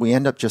we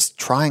end up just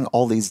trying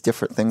all these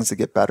different things to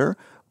get better,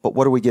 but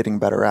what are we getting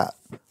better at?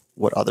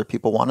 What other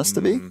people want us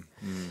to be?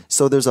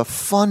 So there's a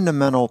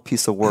fundamental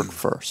piece of work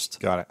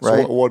first. Got it.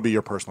 Right? So what would be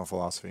your personal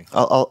philosophy?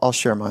 I'll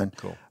share mine.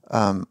 Cool.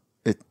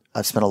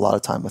 I've spent a lot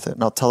of time with it,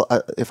 and I'll tell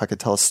if I could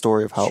tell a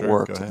story of how it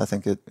worked. I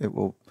think it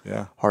will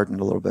harden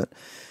it a little bit.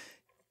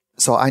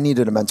 So I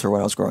needed a mentor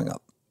when I was growing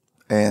up,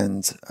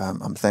 and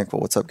I'm thankful.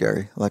 What's up,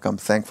 Gary? Like, I'm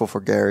thankful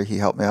for Gary. He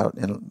helped me out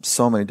in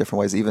so many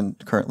different ways, even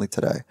currently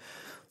today.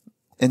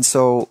 And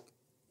so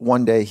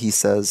one day he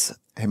says,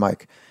 "Hey,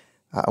 Mike,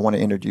 I want to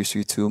introduce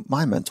you to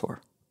my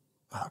mentor."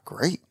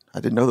 Great. I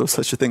didn't know there was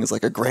such a thing as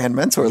like a grand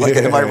mentor. Like,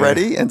 am I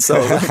ready? And so,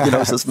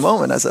 it's this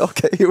moment. I said,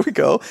 okay, here we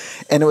go.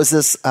 And it was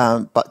this,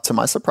 but to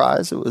my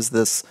surprise, it was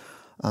this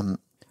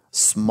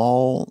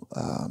small,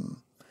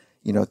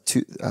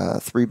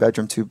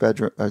 3-bedroom,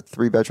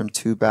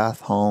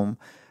 2-bath home.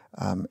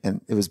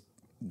 And it was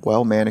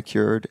well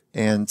manicured.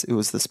 And it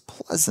was this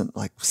pleasant,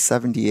 like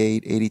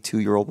 78,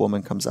 82-year-old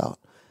woman comes out.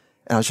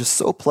 And I was just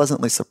so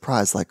pleasantly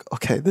surprised, like,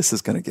 okay, this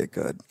is going to get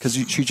good. Because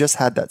she just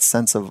had that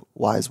sense of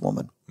wise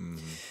woman. Mm-hmm.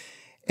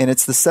 And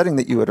it's the setting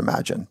that you would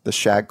imagine. The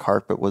shag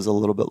carpet was a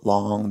little bit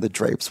long. The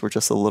drapes were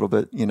just a little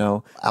bit,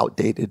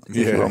 outdated, if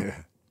you will.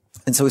 Yeah.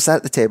 And so we sat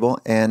at the table,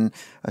 and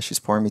she's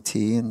pouring me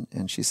tea,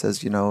 and she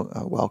says,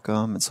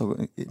 welcome. And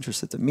so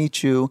interested to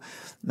meet you.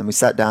 And then we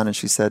sat down, and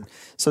she said,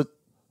 so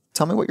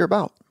tell me what you're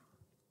about.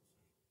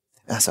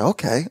 And I said,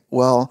 okay,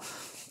 well,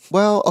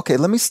 okay,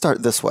 let me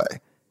start this way.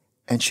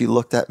 And she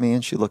looked at me,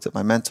 and she looked at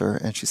my mentor,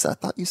 and she said, I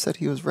thought you said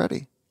he was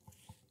ready.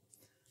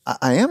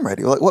 I am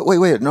ready. Like,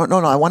 wait, no,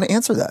 I want to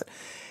answer that.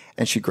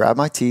 And she grabbed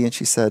my tea, and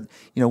she said,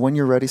 when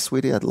you're ready,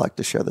 sweetie, I'd like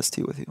to share this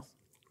tea with you.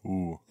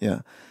 Ooh.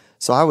 Yeah.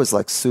 So I was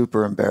like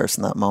super embarrassed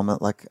in that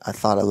moment. Like, I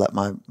thought I let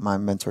my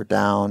mentor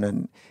down,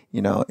 and,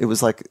 it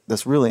was like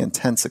this really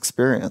intense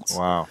experience.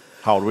 Wow.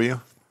 How old were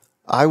you?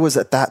 I was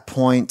at that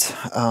point,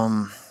 it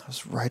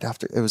was right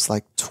after, it was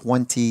like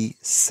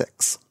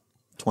 26,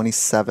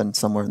 27,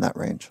 somewhere in that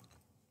range.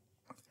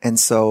 And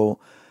so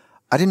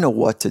I didn't know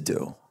what to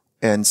do.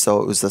 And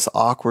so it was this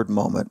awkward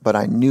moment, but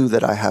I knew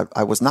that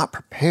I was not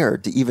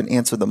prepared to even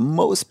answer the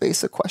most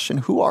basic question,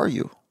 who are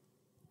you?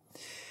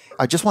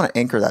 I just want to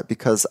anchor that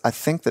because I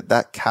think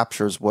that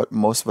captures what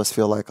most of us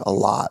feel like a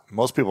lot.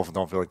 Most people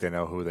don't feel like they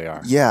know who they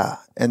are. Yeah.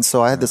 And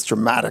so I had this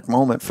dramatic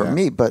moment for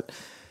me, but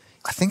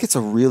I think it's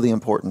a really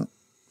important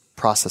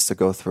process to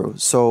go through.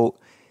 So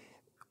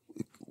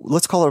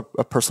let's call it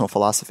a personal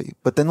philosophy,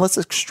 but then let's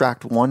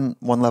extract one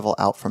level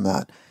out from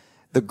that.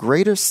 The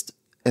greatest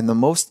and the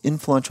most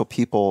influential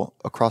people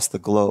across the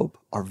globe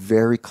are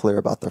very clear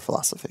about their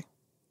philosophy.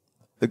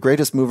 The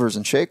greatest movers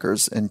and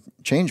shakers and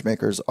change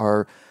makers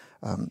are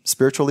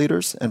spiritual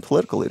leaders and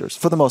political leaders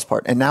for the most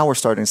part. And now we're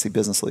starting to see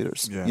business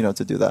leaders,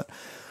 to do that.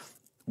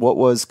 What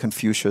was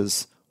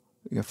Confucius'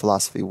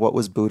 philosophy? What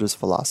was Buddha's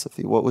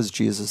philosophy? What was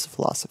Jesus'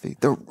 philosophy?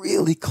 They're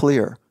really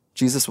clear.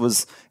 Jesus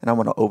was, and I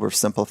want to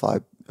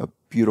oversimplify a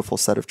beautiful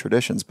set of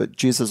traditions, but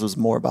Jesus was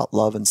more about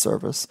love and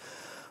service.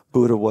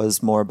 Buddha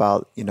was more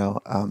about,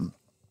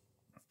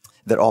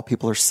 that all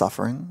people are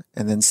suffering.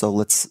 And then so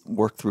let's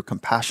work through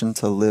compassion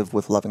to live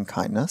with love and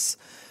kindness.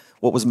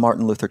 What was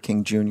Martin Luther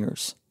King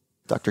Jr.'s?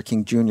 Dr.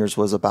 King Jr.'s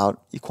was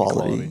about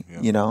equality.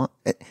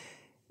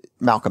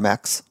 Malcolm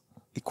X,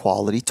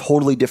 equality,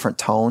 totally different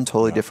tone,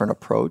 totally different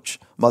approach.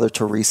 Mother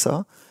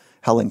Teresa,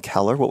 Helen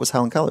Keller. What was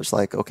Helen Keller's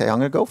like? Okay, I'm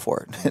going to go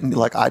for it. And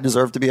I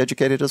deserve to be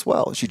educated as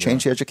well. She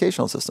changed the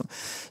educational system.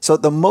 So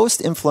the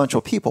most influential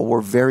people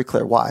were very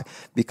clear. Why?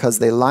 Because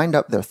they lined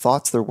up their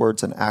thoughts, their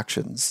words, and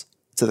actions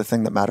to the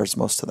thing that matters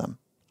most to them.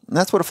 And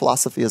that's what a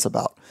philosophy is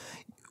about.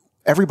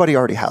 Everybody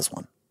already has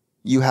one.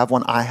 You have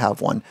one, I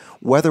have one.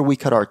 Whether we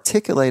could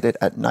articulate it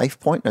at knife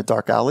point in a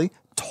dark alley,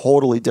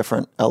 totally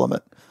different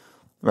element,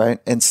 right?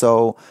 And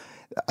so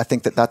I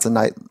think that that's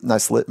a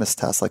nice litmus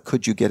test.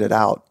 Could you get it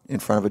out in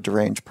front of a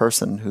deranged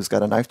person who's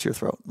got a knife to your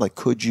throat?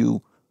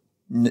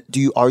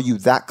 Are you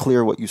that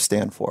clear what you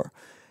stand for?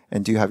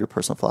 And do you have your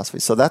personal philosophy?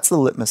 So that's the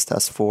litmus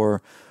test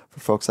for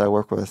folks that I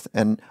work with.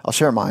 And I'll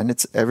share mine.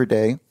 It's every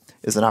day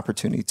is an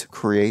opportunity to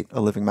create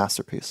a living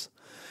masterpiece.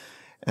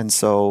 And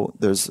so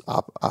there's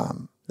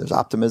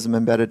optimism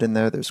embedded in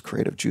there. There's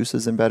creative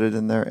juices embedded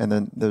in there. And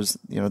then there's,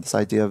 this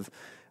idea of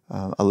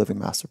a living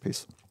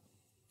masterpiece.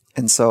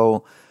 And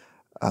so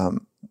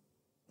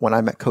when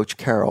I met Coach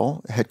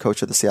Carroll, head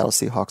coach of the Seattle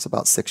Seahawks,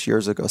 about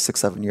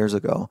 7 years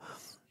ago,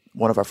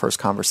 one of our first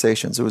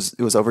conversations, it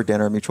was over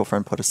dinner, a mutual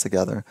friend put us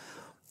together.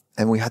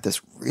 And we had this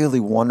really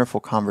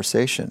wonderful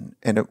conversation.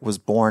 And it was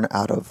born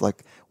out of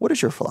what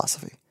is your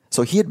philosophy?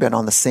 So he had been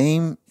on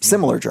the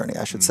similar journey,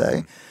 I should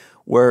say,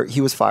 where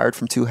he was fired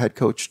from 2 head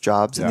coach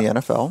jobs in the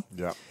NFL.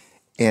 Yeah.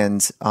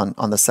 And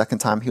on the second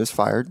time he was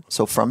fired.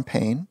 So from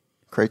pain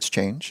creates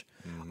change.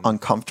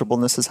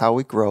 Uncomfortableness is how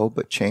we grow,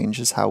 but change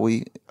is how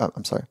we,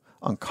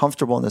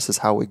 uncomfortableness is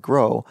how we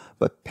grow,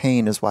 but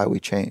pain is why we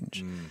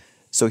change.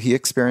 So he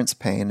experienced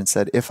pain and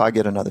said, if I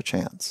get another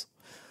chance,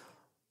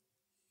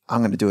 I'm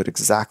going to do it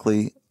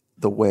exactly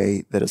the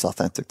way that is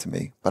authentic to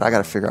me, but I got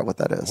to figure out what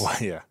that is.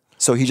 Well, yeah.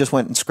 So he just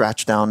went and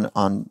scratched down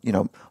on,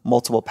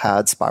 multiple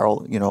pads,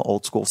 spiral,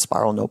 old school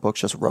spiral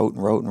notebooks, just wrote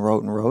and wrote and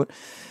wrote and wrote.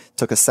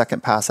 Took a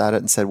second pass at it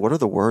and said, what are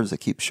the words that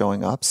keep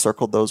showing up?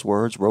 Circled those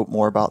words, wrote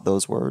more about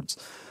those words.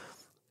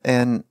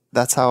 And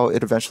that's how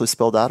it eventually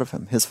spilled out of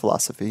him. His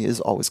philosophy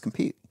is always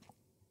compete.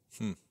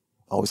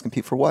 Always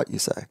compete for what, you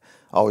say?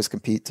 Always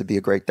compete to be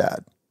a great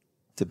dad,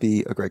 to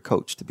be a great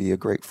coach, to be a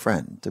great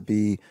friend, to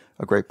be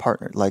a great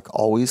partner.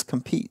 Always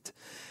compete.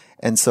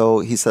 And so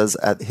he says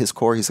at his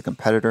core, he's a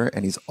competitor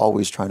and he's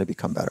always trying to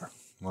become better.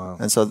 Wow.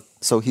 And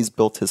so he's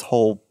built his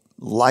whole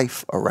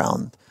life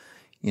around,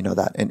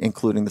 that, and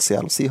including the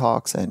Seattle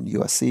Seahawks and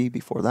USC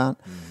before that.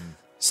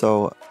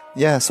 So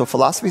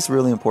philosophy is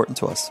really important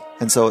to us.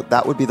 And so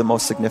that would be the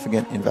most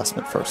significant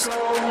investment first.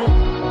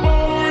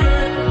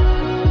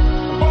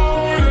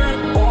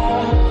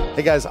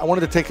 Hey guys, I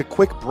wanted to take a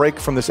quick break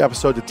from this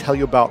episode to tell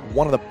you about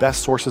one of the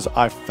best sources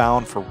I've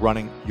found for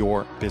running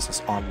your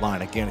business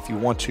online. Again, if you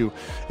want to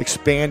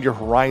expand your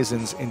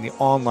horizons in the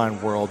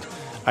online world,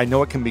 I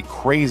know it can be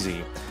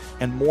crazy.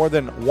 And more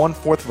than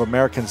 1/4 of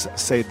Americans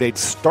say they'd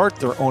start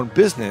their own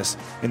business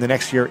in the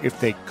next year if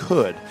they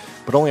could,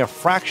 but only a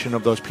fraction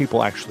of those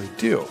people actually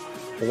do.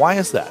 Why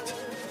is that?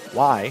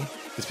 Why?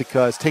 It's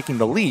because taking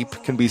the leap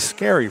can be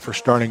scary for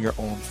starting your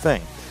own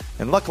thing.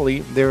 And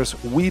luckily, there's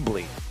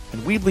Weebly.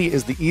 And Weebly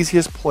is the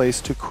easiest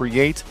place to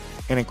create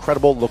an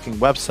incredible looking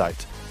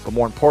website. But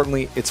more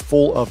importantly, it's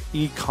full of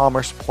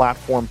e-commerce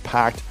platform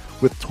packed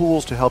with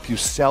tools to help you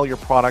sell your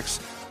products,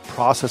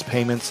 process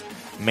payments,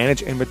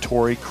 manage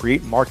inventory,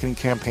 create marketing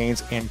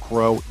campaigns, and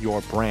grow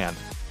your brand.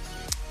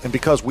 And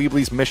because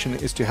Weebly's mission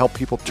is to help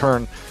people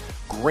turn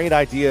great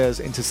ideas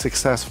into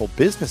successful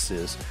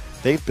businesses,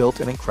 they've built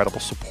an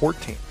incredible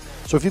support team.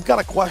 So if you've got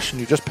a question,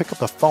 you just pick up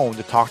the phone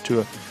to talk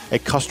to a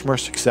customer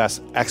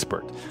success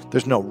expert.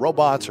 There's no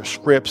robots or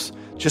scripts,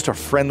 just a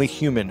friendly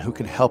human who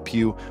can help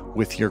you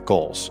with your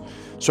goals.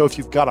 So if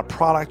you've got a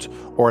product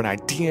or an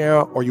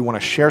idea or you want to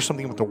share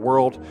something with the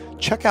world,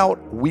 check out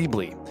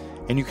Weebly,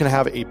 and you can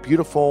have a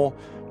beautiful,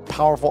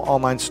 powerful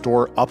online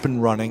store up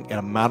and running in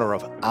a matter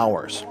of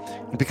hours.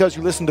 And because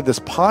you listen to this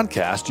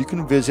podcast, you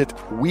can visit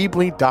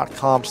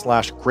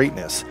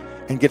Weebly.com/greatness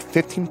and get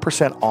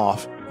 15%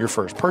 off your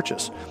first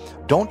purchase.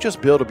 Don't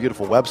just build a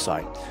beautiful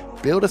website,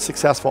 build a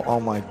successful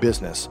online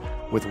business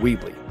with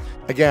Weebly.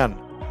 Again,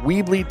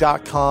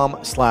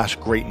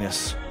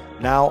 Weebly.com/greatness.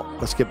 Now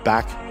let's get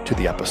back to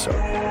the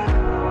episode.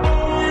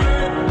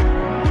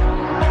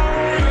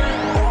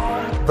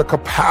 The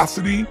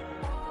capacity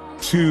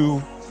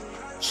to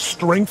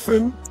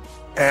strengthen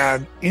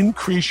and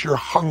increase your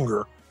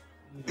hunger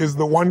is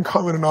the one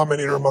common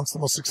denominator amongst the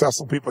most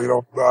successful people.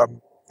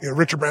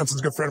 Richard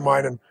Branson's a good friend of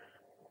mine, and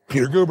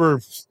Peter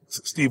Guber,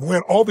 Steve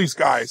Wynn, all these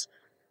guys,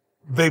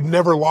 they've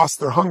never lost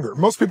their hunger.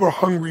 Most people are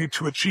hungry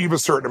to achieve a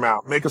certain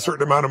amount, make a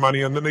certain amount of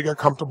money, and then they get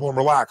comfortable and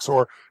relax,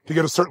 or to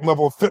get a certain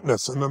level of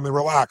fitness, and then they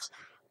relax.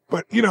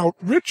 But,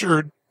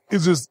 Richard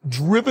is as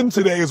driven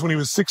today as when he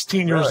was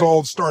 16 years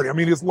old starting. I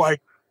mean, he's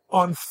like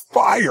on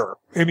fire,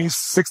 and he's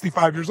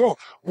 65 years old.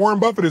 Warren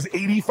Buffett is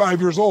 85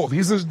 years old.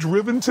 He's as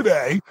driven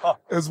today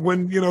as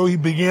when, he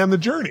began the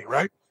journey,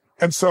 right?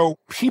 And so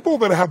people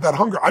that have that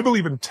hunger, I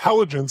believe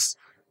intelligence,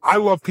 I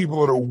love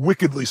people that are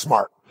wickedly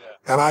smart.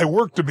 And I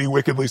work to be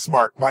wickedly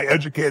smart by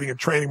educating and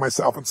training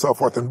myself and so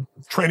forth and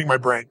training my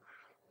brain.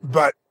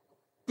 But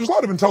there's a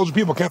lot of intelligent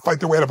people who can't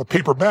fight their way out of a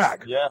paper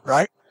bag,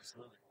 right?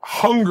 Absolutely.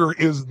 Hunger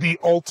is the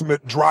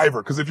ultimate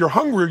driver. Because if you're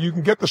hungry, you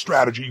can get the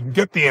strategy, you can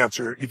get the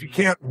answer. If you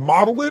can't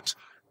model it,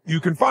 you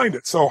can find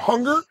it. So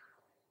hunger,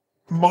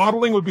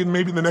 modeling would be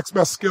maybe the next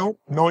best skill,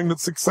 knowing that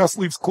success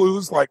leaves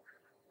clues. Like,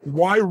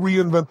 why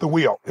reinvent the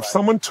wheel? If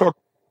someone took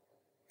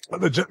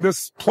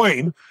this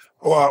plane,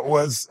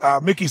 was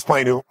Mickey's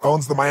plane, who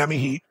owns the Miami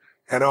Heat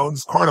and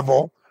owns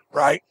Carnival,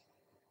 right?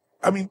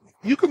 I mean,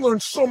 you can learn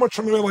so much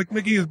from a man like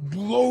Mickey. It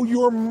blow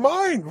your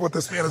mind what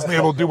this man has been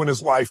able to do in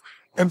his life.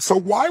 And so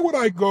why would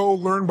I go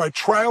learn by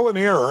trial and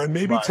error and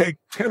maybe take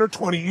 10 or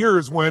 20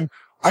 years when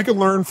I could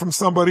learn from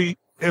somebody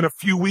in a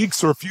few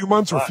weeks or a few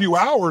months or a few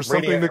hours,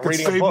 something that could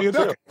save me a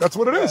decade? That's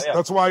what it is. Yeah.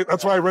 That's why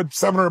I read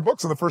 700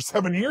 books in the first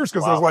 7 years,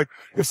 because I was like,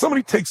 if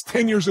somebody takes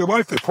 10 years of their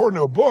life, they pour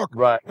into a book,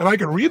 and I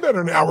can read that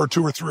in an hour or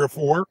 2 or 3 or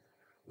 4,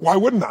 why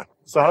wouldn't I?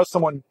 So how does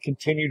someone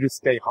continue to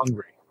stay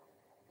hungry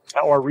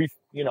or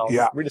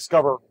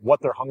rediscover what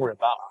they're hungry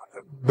about?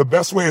 The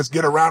best way is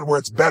get around where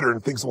it's better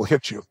and things will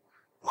hit you.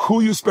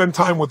 Who you spend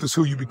time with is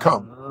who you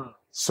become.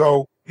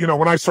 So,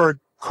 when I started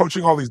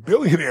coaching all these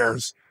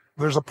billionaires,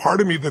 there's a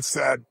part of me that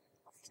said,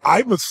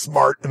 I'm as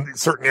smart in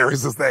certain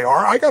areas as they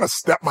are. I got to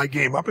step my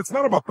game up. It's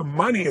not about the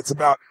money. It's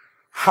about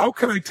how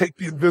can I take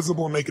the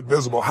invisible and make it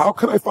visible? How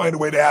can I find a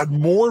way to add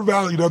more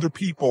value to other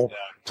people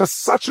to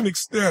such an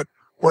extent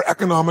where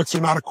economics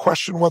are not a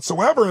question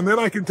whatsoever? And then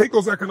I can take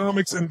those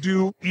economics and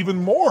do even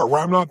more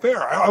where I'm not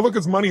there. I look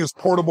at money as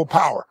portable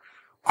power.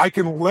 I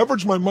can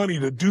leverage my money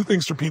to do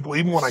things for people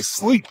even when I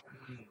sleep.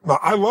 Now,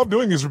 I love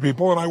doing these for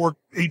people, and I work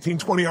 18,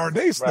 20-hour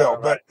days still,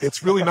 but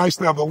it's really nice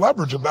to have the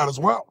leverage of that as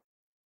well.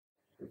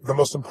 The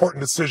most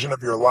important decision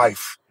of your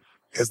life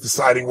is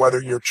deciding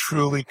whether you're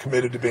truly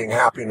committed to being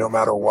happy no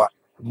matter what.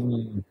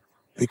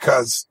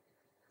 Because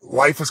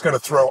life is going to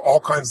throw all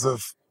kinds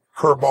of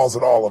curveballs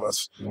at all of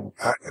us.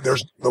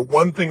 There's the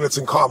one thing that's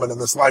in common in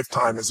this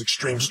lifetime is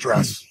extreme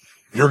stress.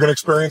 You're going to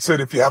experience it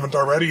if you haven't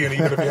already, and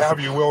even if you have,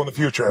 you will in the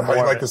future. How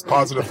you like this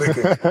positive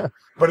thinking.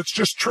 But it's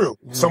just true.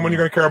 Someone you're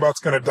going to care about is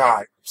going to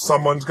die.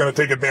 Someone's going to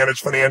take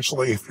advantage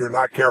financially if you're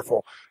not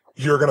careful.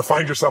 You're going to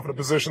find yourself in a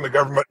position the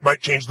government might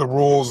change the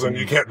rules and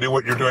you can't do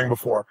what you're doing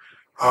before.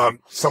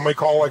 Somebody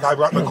call, like I've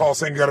gotten a call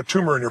saying you got a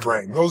tumor in your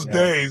brain. Those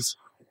days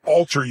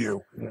alter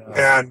you.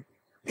 And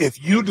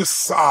if you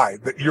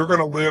decide that you're going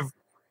to live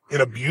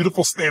in a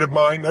beautiful state of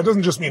mind, that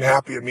doesn't just mean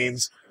happy. It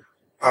means,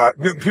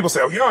 people say,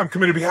 oh yeah, I'm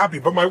committed to be happy,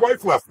 but my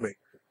wife left me.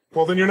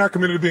 Well, then you're not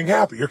committed to being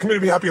happy. You're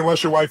committed to be happy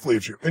unless your wife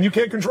leaves you. And you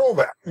can't control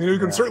that. You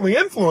can certainly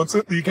influence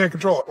it, but you can't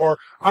control it. Or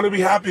I'm going to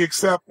be happy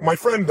except my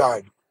friend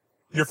died.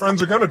 Your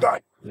friends are going to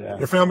die.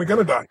 Your family going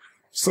to die.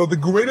 So the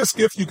greatest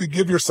gift you could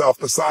give yourself,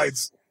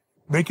 besides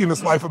making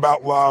this life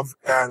about love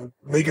and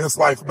making this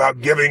life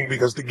about giving,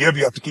 because to give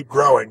you have to keep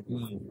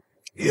growing,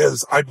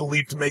 is, I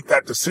believe, to make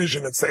that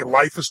decision and say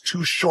life is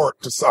too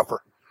short to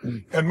suffer.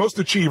 And most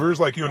achievers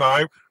like you and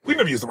I, we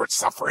never use the word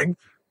suffering,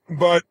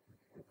 but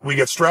we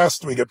get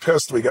stressed, we get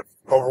pissed, we get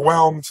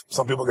overwhelmed.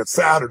 Some people get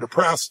sad or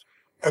depressed.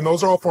 And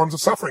those are all forms of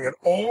suffering.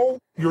 And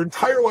your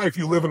entire life,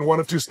 you live in one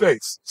of two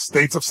states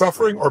of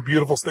suffering or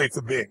beautiful states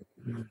of being.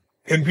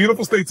 In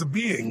beautiful states of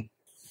being,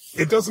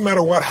 it doesn't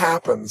matter what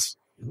happens.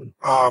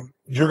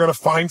 You're going to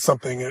find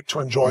something to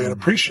enjoy and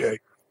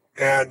appreciate.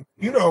 And,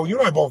 you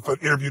and I both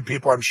have interviewed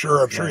people, I'm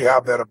sure you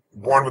have, that are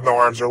born with no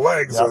arms or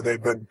legs, or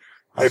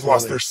they've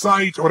lost their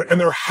sight, and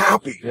they're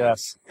happy.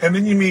 Yes. And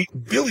then you meet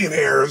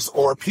billionaires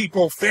or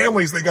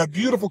families, they got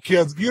beautiful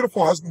kids,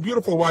 beautiful husband,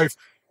 beautiful wife,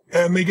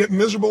 and they get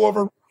miserable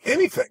over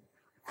anything.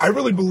 I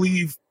really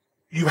believe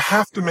you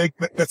have to make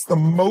that's the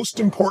most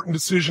important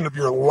decision of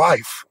your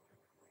life,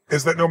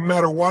 is that no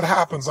matter what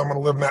happens, I'm going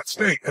to live in that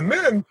state. And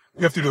then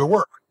you have to do the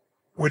work,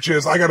 which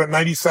is, I got a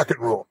 90-second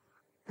rule.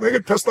 When I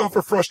get pissed off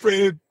or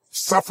frustrated,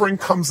 suffering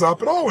comes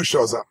up. It always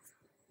shows up.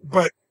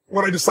 But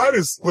what I decide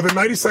is, within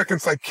 90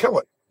 seconds, I kill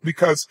it.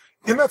 Because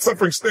in that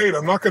suffering state,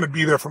 I'm not going to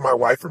be there for my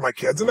wife or my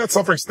kids. In that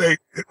suffering state,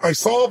 if I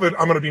solve it,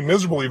 I'm going to be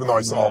miserable even though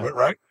I solve it,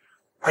 right?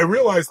 I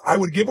realized I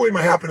would give away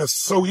my happiness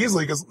so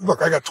easily because,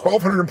 look, I got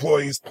 1,200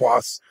 employees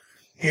plus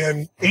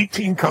in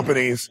 18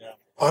 companies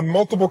on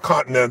multiple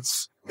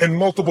continents in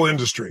multiple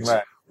industries.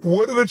 Right.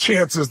 What are the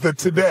chances that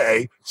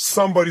today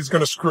somebody's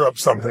going to screw up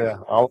something?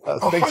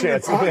 Big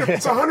chance.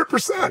 It's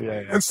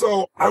 100%. And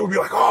so I would be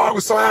like, oh, I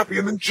was so happy.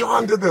 And then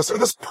John did this, or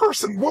this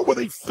person, what were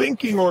they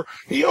thinking? Or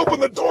he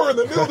opened the door in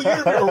the middle of the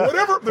interview, or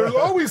whatever. There's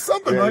always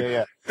something,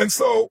 right? And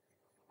so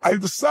I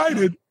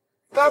decided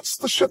that's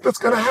the shit that's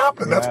going to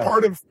happen. That's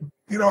part of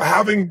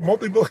having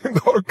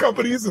multi-billion-dollar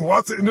companies and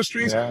lots of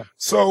industries. Yeah.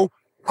 So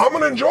I'm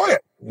going to enjoy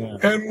it. Yeah.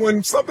 And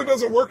when something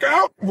doesn't work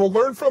out, we'll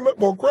learn from it.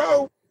 We'll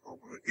grow.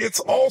 It's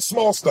all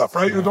small stuff,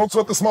 right? You don't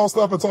sweat the small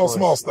stuff. It's all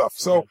small stuff.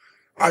 So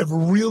I've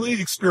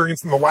really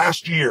experienced in the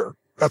last year,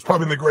 that's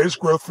probably the greatest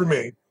growth for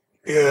me,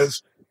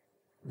 is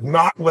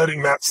not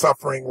letting that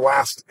suffering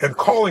last and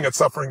calling it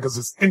suffering because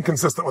it's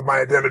inconsistent with my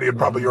identity and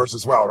probably yours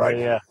as well, right?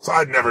 Yeah. So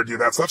I'd never do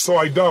that stuff. So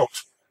I don't.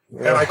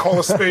 Yeah. And I call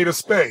a spade a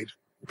spade.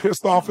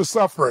 Pissed off is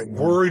suffering.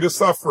 Worried is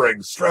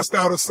suffering. Stressed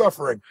out is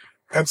suffering.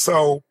 And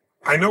so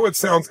I know it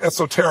sounds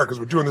esoteric because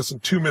we're doing this in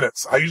 2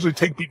 minutes. I usually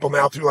take people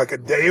now through like a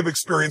day of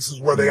experiences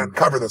where they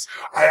uncover this.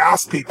 I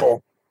ask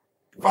people,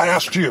 if I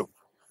asked you,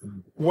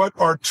 what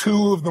are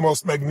 2 of the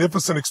most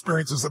magnificent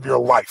experiences of your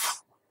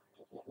life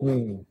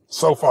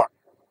so far?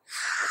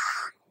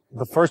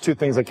 The first 2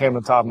 things that came to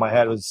the top of my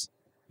head was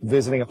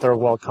visiting a third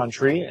world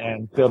country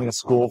and building a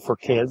school for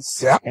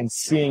kids and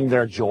seeing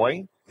their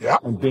joy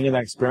and being in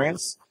that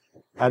experience.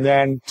 And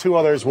then 2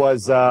 others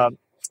was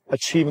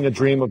achieving a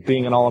dream of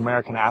being an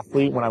All-American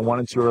athlete when I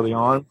wanted to early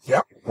on,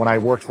 when I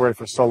worked for it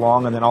for so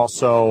long, and then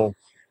also,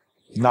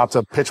 not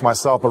to pitch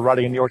myself, but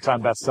writing a New York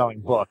Times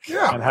best-selling book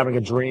and having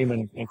a dream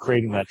and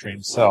creating that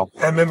dream. So,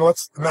 and then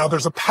now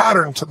there's a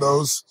pattern to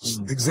those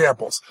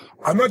examples.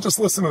 I'm not just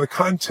listening to the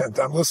content.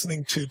 I'm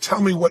listening to tell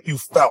me what you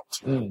felt.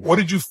 What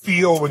did you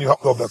feel when you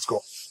helped build that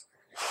school?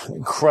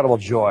 Incredible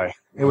joy.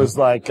 It was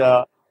like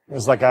I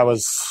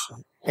was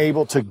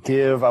able to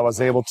give. I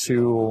was able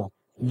to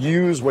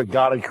use what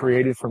God had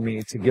created for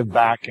me to give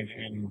back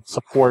and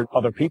support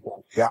other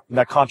people. Yeah. And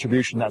that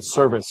contribution, that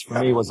service for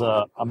me was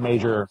a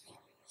major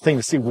thing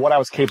to see what I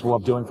was capable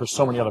of doing for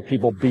so many other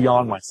people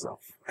beyond myself.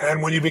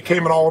 And when you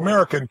became an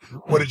All-American,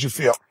 what did you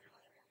feel?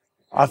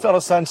 I felt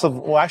a sense of,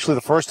 well, actually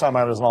the first time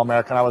I was an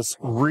All-American, I was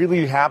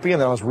really happy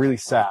and then I was really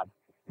sad.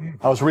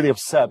 I was really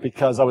upset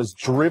because I was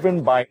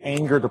driven by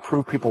anger to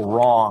prove people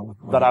wrong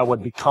that I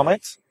would become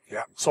it.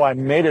 Yeah. So I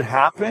made it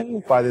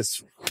happen by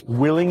this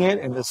willing it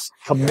and this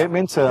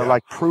commitment to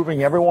like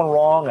proving everyone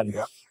wrong and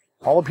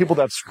all the people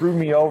that screwed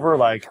me over,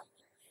 like,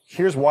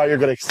 here's why you're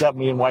going to accept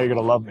me and why you're going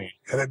to love me.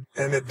 And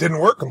it didn't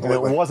work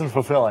completely. And it wasn't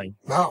fulfilling.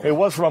 No. It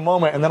was for a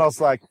moment, and then I was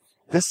like,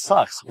 this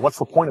sucks. What's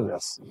the point of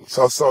this?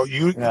 So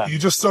you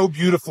just so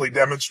beautifully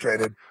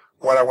demonstrated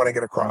what I want to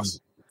get across.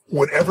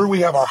 Whenever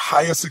we have our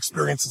highest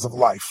experiences of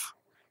life,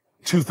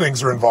 2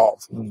 things are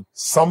involved.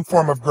 Some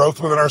form of growth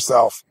within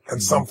ourselves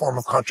and some form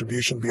of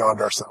contribution beyond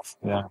ourselves.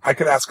 Yeah. I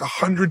could ask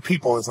 100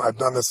 people, as I've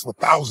done this with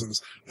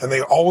thousands, and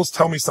they always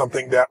tell me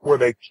something where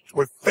they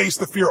would face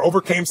the fear,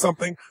 overcame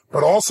something,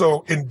 but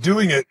also in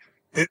doing it,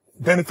 it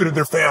benefited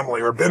their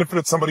family or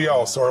benefited somebody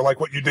else, or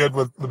like what you did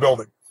with the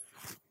building.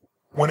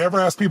 Whenever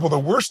I ask people the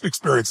worst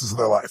experiences of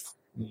their life,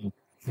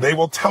 they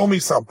will tell me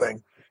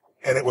something,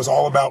 and it was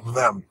all about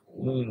them.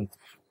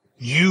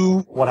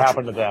 What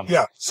happened to them?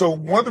 Yeah. So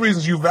one of the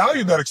reasons you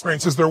valued that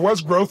experience is there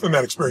was growth in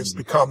that experience to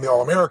become the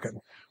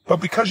All-American. But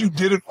because you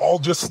did it all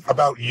just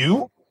about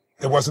you,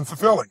 it wasn't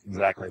fulfilling.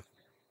 Exactly.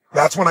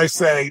 That's when I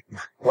say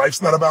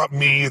life's not about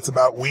me, it's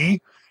about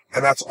we.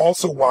 And that's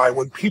also why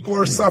when people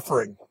are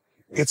suffering,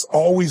 it's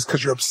always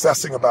because you're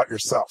obsessing about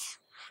yourself.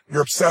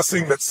 You're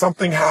obsessing that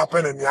something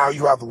happened and now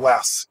you have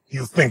less.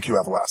 You think you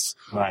have less.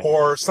 Right.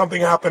 Or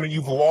something happened and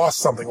you've lost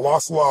something,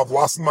 lost love,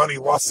 lost money,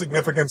 lost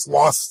significance,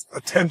 lost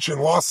attention,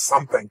 lost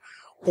something.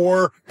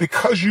 Or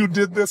because you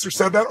did this or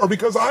said that, or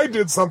because I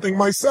did something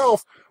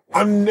myself,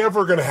 I'm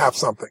never going to have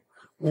something.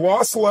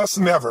 Lost, less,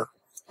 never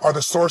are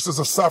the sources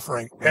of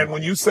suffering. And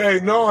when you say,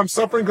 no, I'm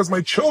suffering because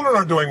my children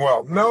aren't doing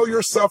well. No,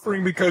 you're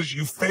suffering because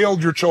you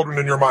failed your children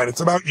in your mind.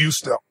 It's about you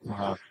still.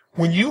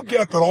 When you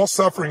get that all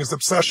suffering is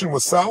obsession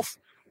with self,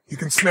 you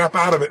can snap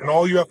out of it, and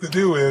all you have to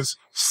do is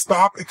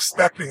stop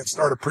expecting and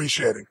start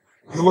appreciating.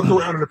 You look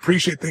around and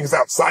appreciate things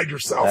outside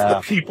yourself,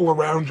 the people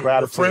around you,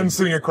 the friends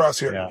sitting across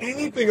here,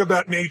 anything of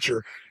that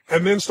nature,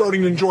 and then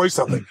starting to enjoy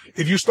something.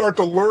 If you start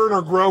to learn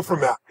or grow from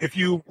that, if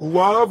you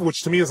love,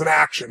 which to me is an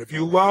action, if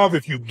you love,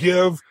 if you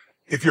give,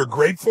 if you're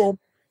grateful,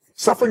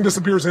 suffering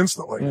disappears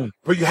instantly.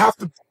 But you have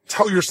to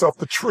tell yourself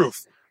the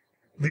truth.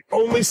 The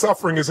only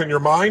suffering is in your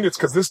mind. It's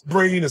because this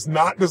brain is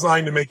not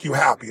designed to make you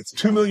happy. It's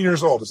 2 million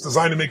years old. It's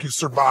designed to make you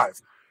survive.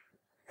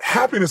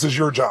 Happiness is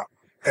your job.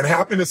 And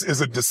happiness is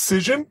a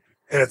decision,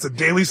 and it's a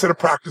daily set of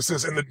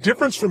practices. And the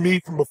difference for me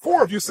from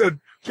before, if you said,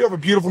 do you have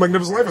a beautiful,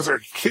 magnificent life? I was like, are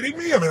you kidding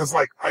me? I mean, it's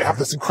like, I have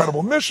this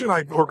incredible mission.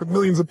 I work with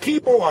millions of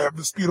people. I have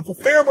this beautiful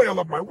family. I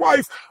love my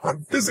wife.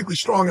 I'm physically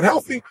strong and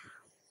healthy.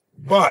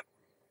 But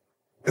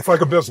it's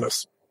like a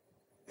business.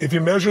 If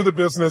you measure the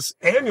business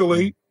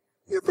annually,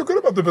 you feel good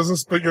about the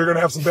business, but you're going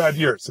to have some bad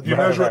years. If you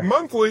measure it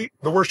monthly,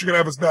 the worst you're going to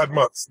have is bad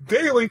months.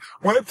 Daily,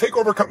 when I take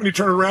over a company,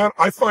 turn it around,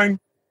 I find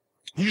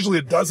usually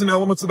a dozen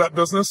elements of that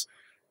business,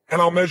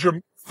 and I'll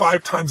measure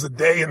 5 times a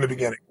day in the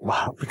beginning.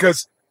 Wow.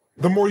 Because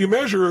the more you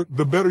measure,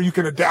 the better you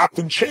can adapt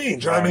and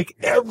change. And I make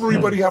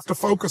everybody have to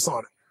focus on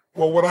it.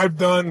 Well, what I've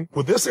done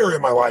with this area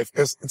of my life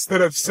is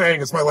instead of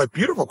saying, is my life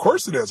beautiful? Of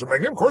course it is. Or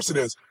magnificent? Of course it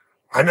is.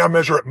 I now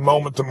measure it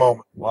moment to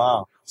moment.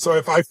 Wow. So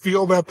if I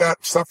feel that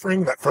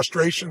suffering, that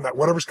frustration, that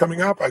whatever's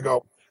coming up, I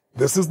go,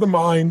 This is the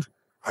mind.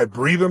 I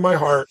breathe in my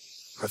heart.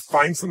 I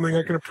find something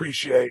I can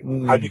appreciate.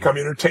 I become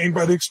entertained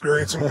by the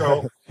experience and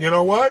go, you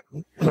know what?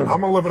 I'm going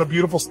to live in a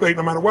beautiful state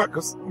no matter what,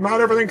 because not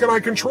everything can I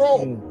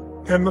control.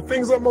 And the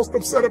things I'm most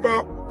upset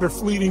about, they're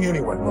fleeting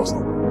anyway, most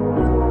of them.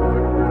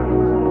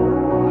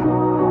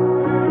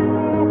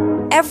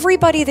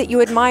 Everybody that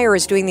you admire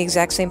is doing the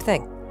exact same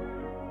thing.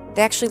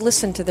 They actually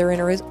listen to their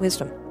inner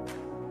wisdom.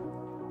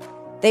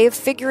 They have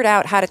figured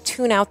out how to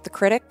tune out the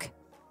critic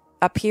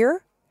up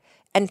here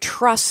and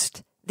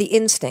trust the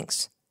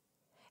instincts.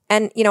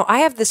 And, you know, I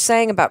have this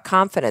saying about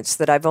confidence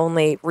that I've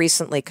only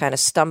recently kind of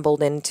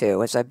stumbled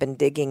into as I've been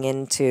digging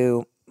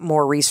into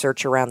more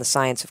research around the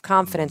science of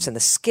confidence and the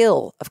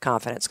skill of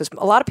confidence. Because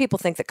a lot of people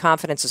think that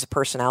confidence is a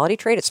personality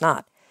trait. It's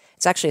not.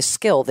 It's actually a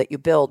skill that you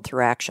build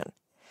through action.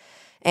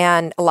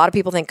 And a lot of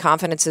people think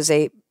confidence is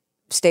a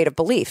state of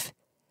belief.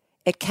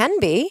 It can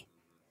be,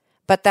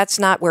 but that's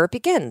not where it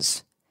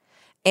begins.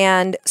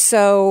 And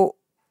so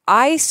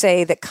I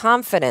say that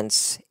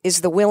confidence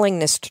is the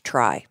willingness to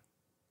try.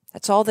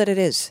 That's all that it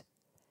is.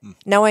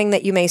 Knowing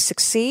that you may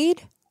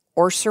succeed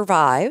or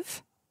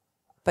survive,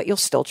 but you'll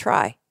still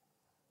try.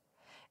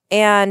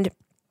 And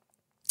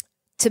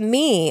to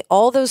me,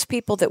 all those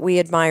people that we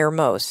admire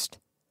most,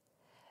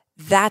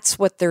 that's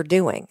what they're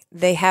doing.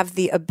 They have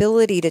the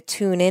ability to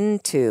tune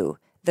into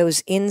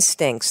those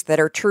instincts that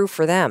are true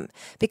for them.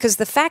 Because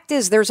the fact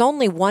is, there's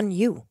only one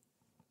you.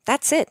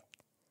 That's it.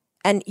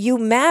 And you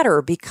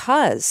matter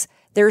because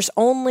there's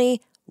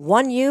only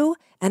one you,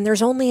 and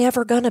there's only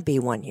ever going to be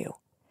one you.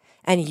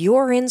 And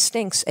your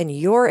instincts and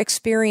your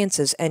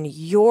experiences and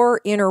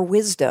your inner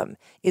wisdom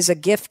is a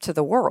gift to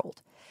the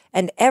world.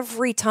 And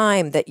every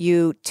time that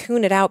you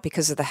tune it out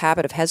because of the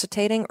habit of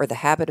hesitating or the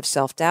habit of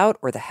self-doubt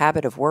or the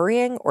habit of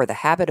worrying or the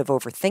habit of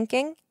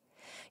overthinking,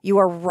 you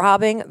are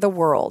robbing the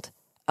world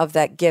of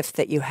that gift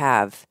that you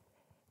have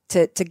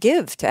to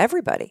give to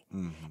everybody.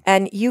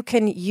 And you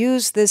can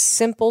use this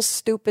simple,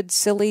 stupid,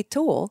 silly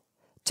tool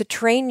to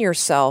train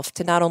yourself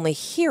to not only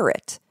hear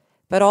it,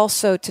 but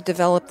also to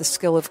develop the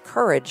skill of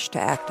courage to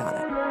act on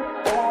it.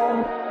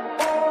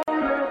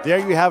 There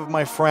you have it,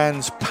 my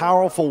friends,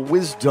 powerful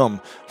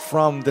wisdom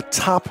from the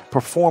top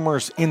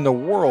performers in the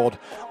world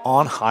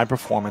on high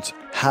performance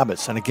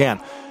habits. And again,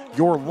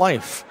 your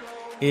life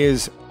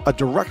is a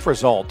direct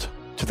result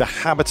to the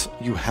habits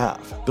you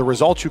have. The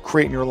results you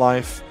create in your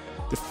life,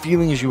 the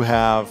feelings you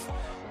have,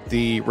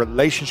 the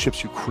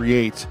relationships you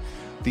create,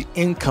 the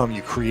income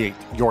you create,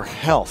 your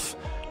health,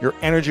 your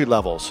energy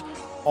levels.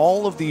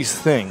 All of these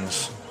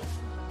things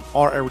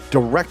are a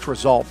direct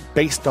result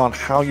based on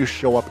how you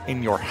show up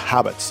in your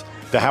habits.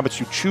 The habits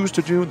you choose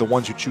to do, the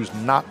ones you choose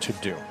not to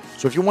do.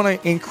 So if you want to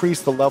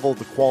increase the level of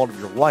the quality of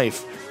your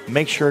life,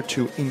 make sure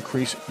to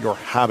increase your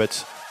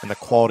habits and the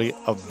quality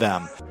of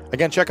them.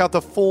 Again, check out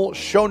the full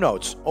show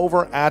notes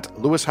over at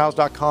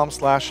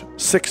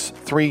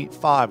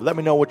lewishowes.com/635. Let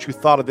me know what you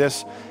thought of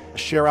this.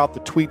 Share out the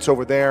tweets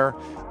over there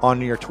on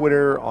your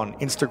Twitter, on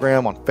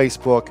Instagram, on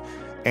Facebook,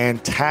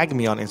 and tag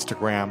me on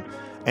Instagram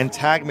and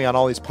tag me on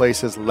all these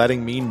places,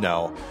 letting me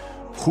know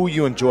who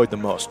you enjoyed the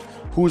most,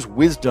 whose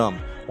wisdom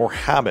or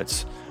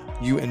habits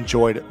you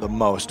enjoyed the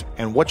most,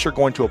 and what you're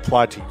going to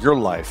apply to your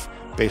life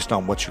based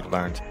on what you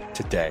learned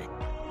today.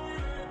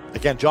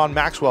 Again, John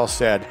Maxwell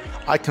said,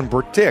 I can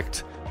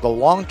predict the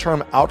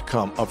long-term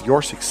outcome of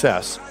your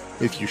success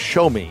if you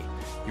show me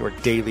your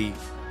daily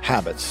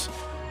habits.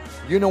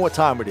 You know what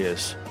time it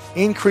is.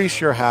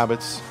 Increase your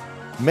habits,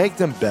 make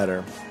them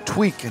better,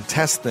 tweak and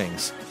test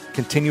things,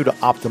 continue to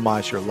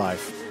optimize your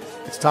life.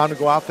 It's time to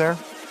go out there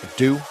and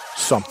do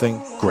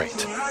something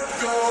great.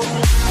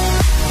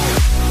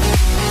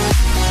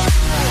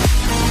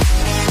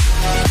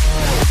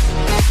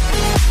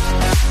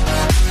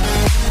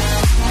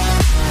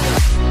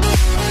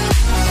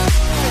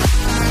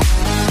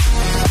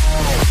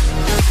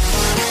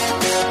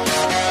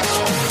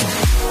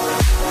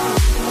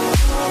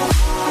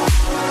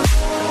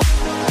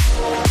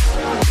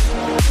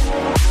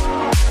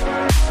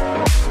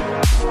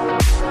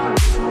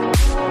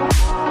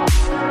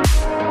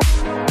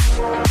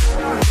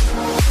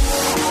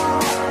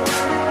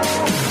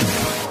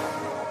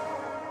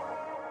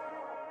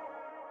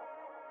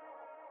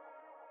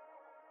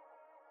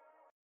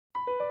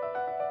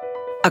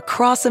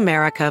 Across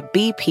America,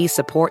 BP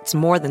supports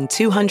more than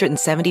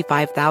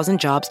 275,000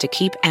 jobs to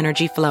keep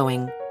energy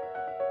flowing.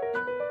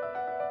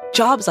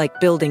 Jobs like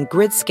building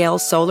grid-scale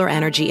solar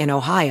energy in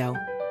Ohio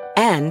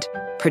and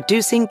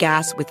producing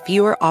gas with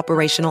fewer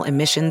operational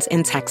emissions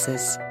in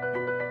Texas.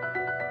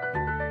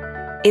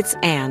 It's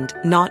and,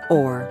 not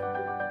or.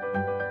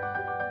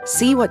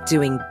 See what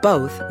doing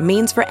both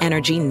means for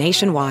energy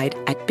nationwide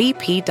at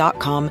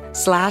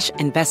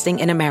bp.com/investing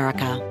in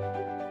America.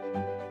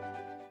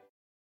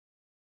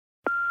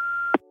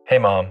 Hey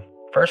Mom,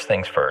 first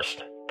things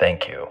first,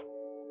 thank you.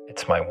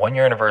 It's my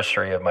 1-year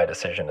anniversary of my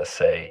decision to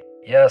say,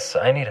 yes,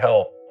 I need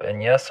help,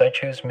 and yes, I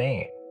choose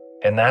me.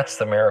 And that's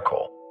the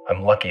miracle.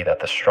 I'm lucky that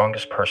the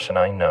strongest person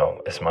I know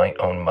is my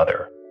own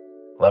mother.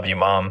 Love you,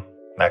 Mom.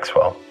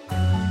 Maxwell.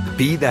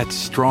 Be that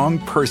strong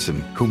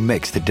person who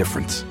makes the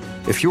difference.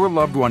 If your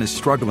loved one is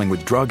struggling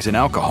with drugs and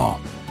alcohol,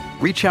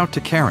 reach out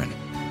to Caron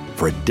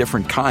for a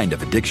different kind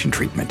of addiction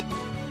treatment.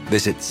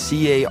 Visit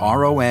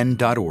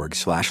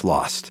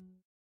caron.org/lost.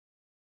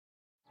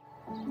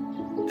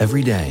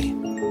 Every day,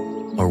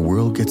 our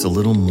world gets a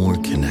little more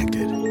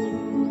connected,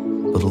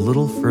 but a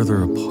little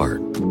further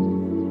apart.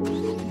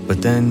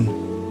 But then,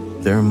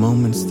 there are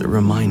moments that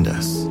remind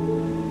us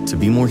to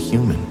be more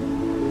human.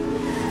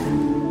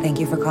 Thank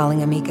you for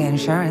calling Amica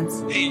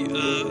Insurance. Hey,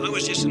 I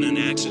was just in an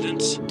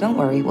accident. Don't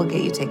worry, we'll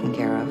get you taken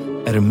care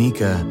of. At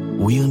Amica,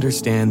 we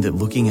understand that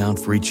looking out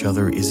for each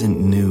other isn't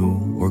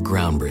new or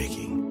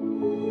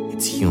groundbreaking.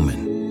 It's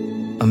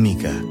human.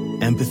 Amica,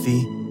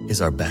 empathy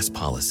is our best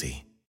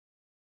policy.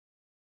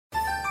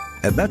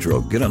 At Metro,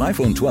 get an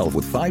iPhone 12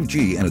 with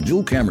 5G and a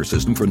dual camera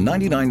system for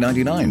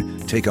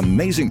 $99.99. Take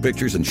amazing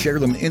pictures and share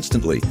them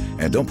instantly.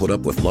 And don't put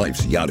up with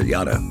life's yada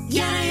yada.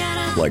 Yada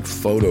yada. Like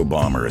photo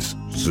bombers.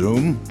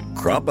 Zoom,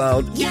 crop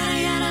out, yada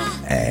yada.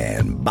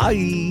 And bye.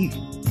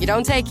 You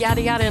don't take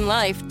yada yada in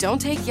life, don't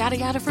take yada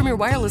yada from your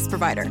wireless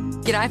provider.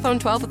 Get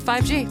iPhone 12 with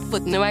 5G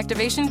with no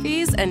activation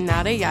fees and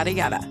nada yada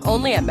yada.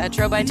 Only at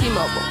Metro by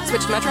T-Mobile.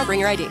 Switch to Metro, bring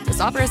your ID.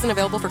 This offer isn't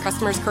available for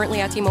customers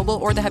currently at T-Mobile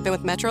or that have been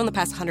with Metro in the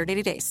past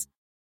 180 days.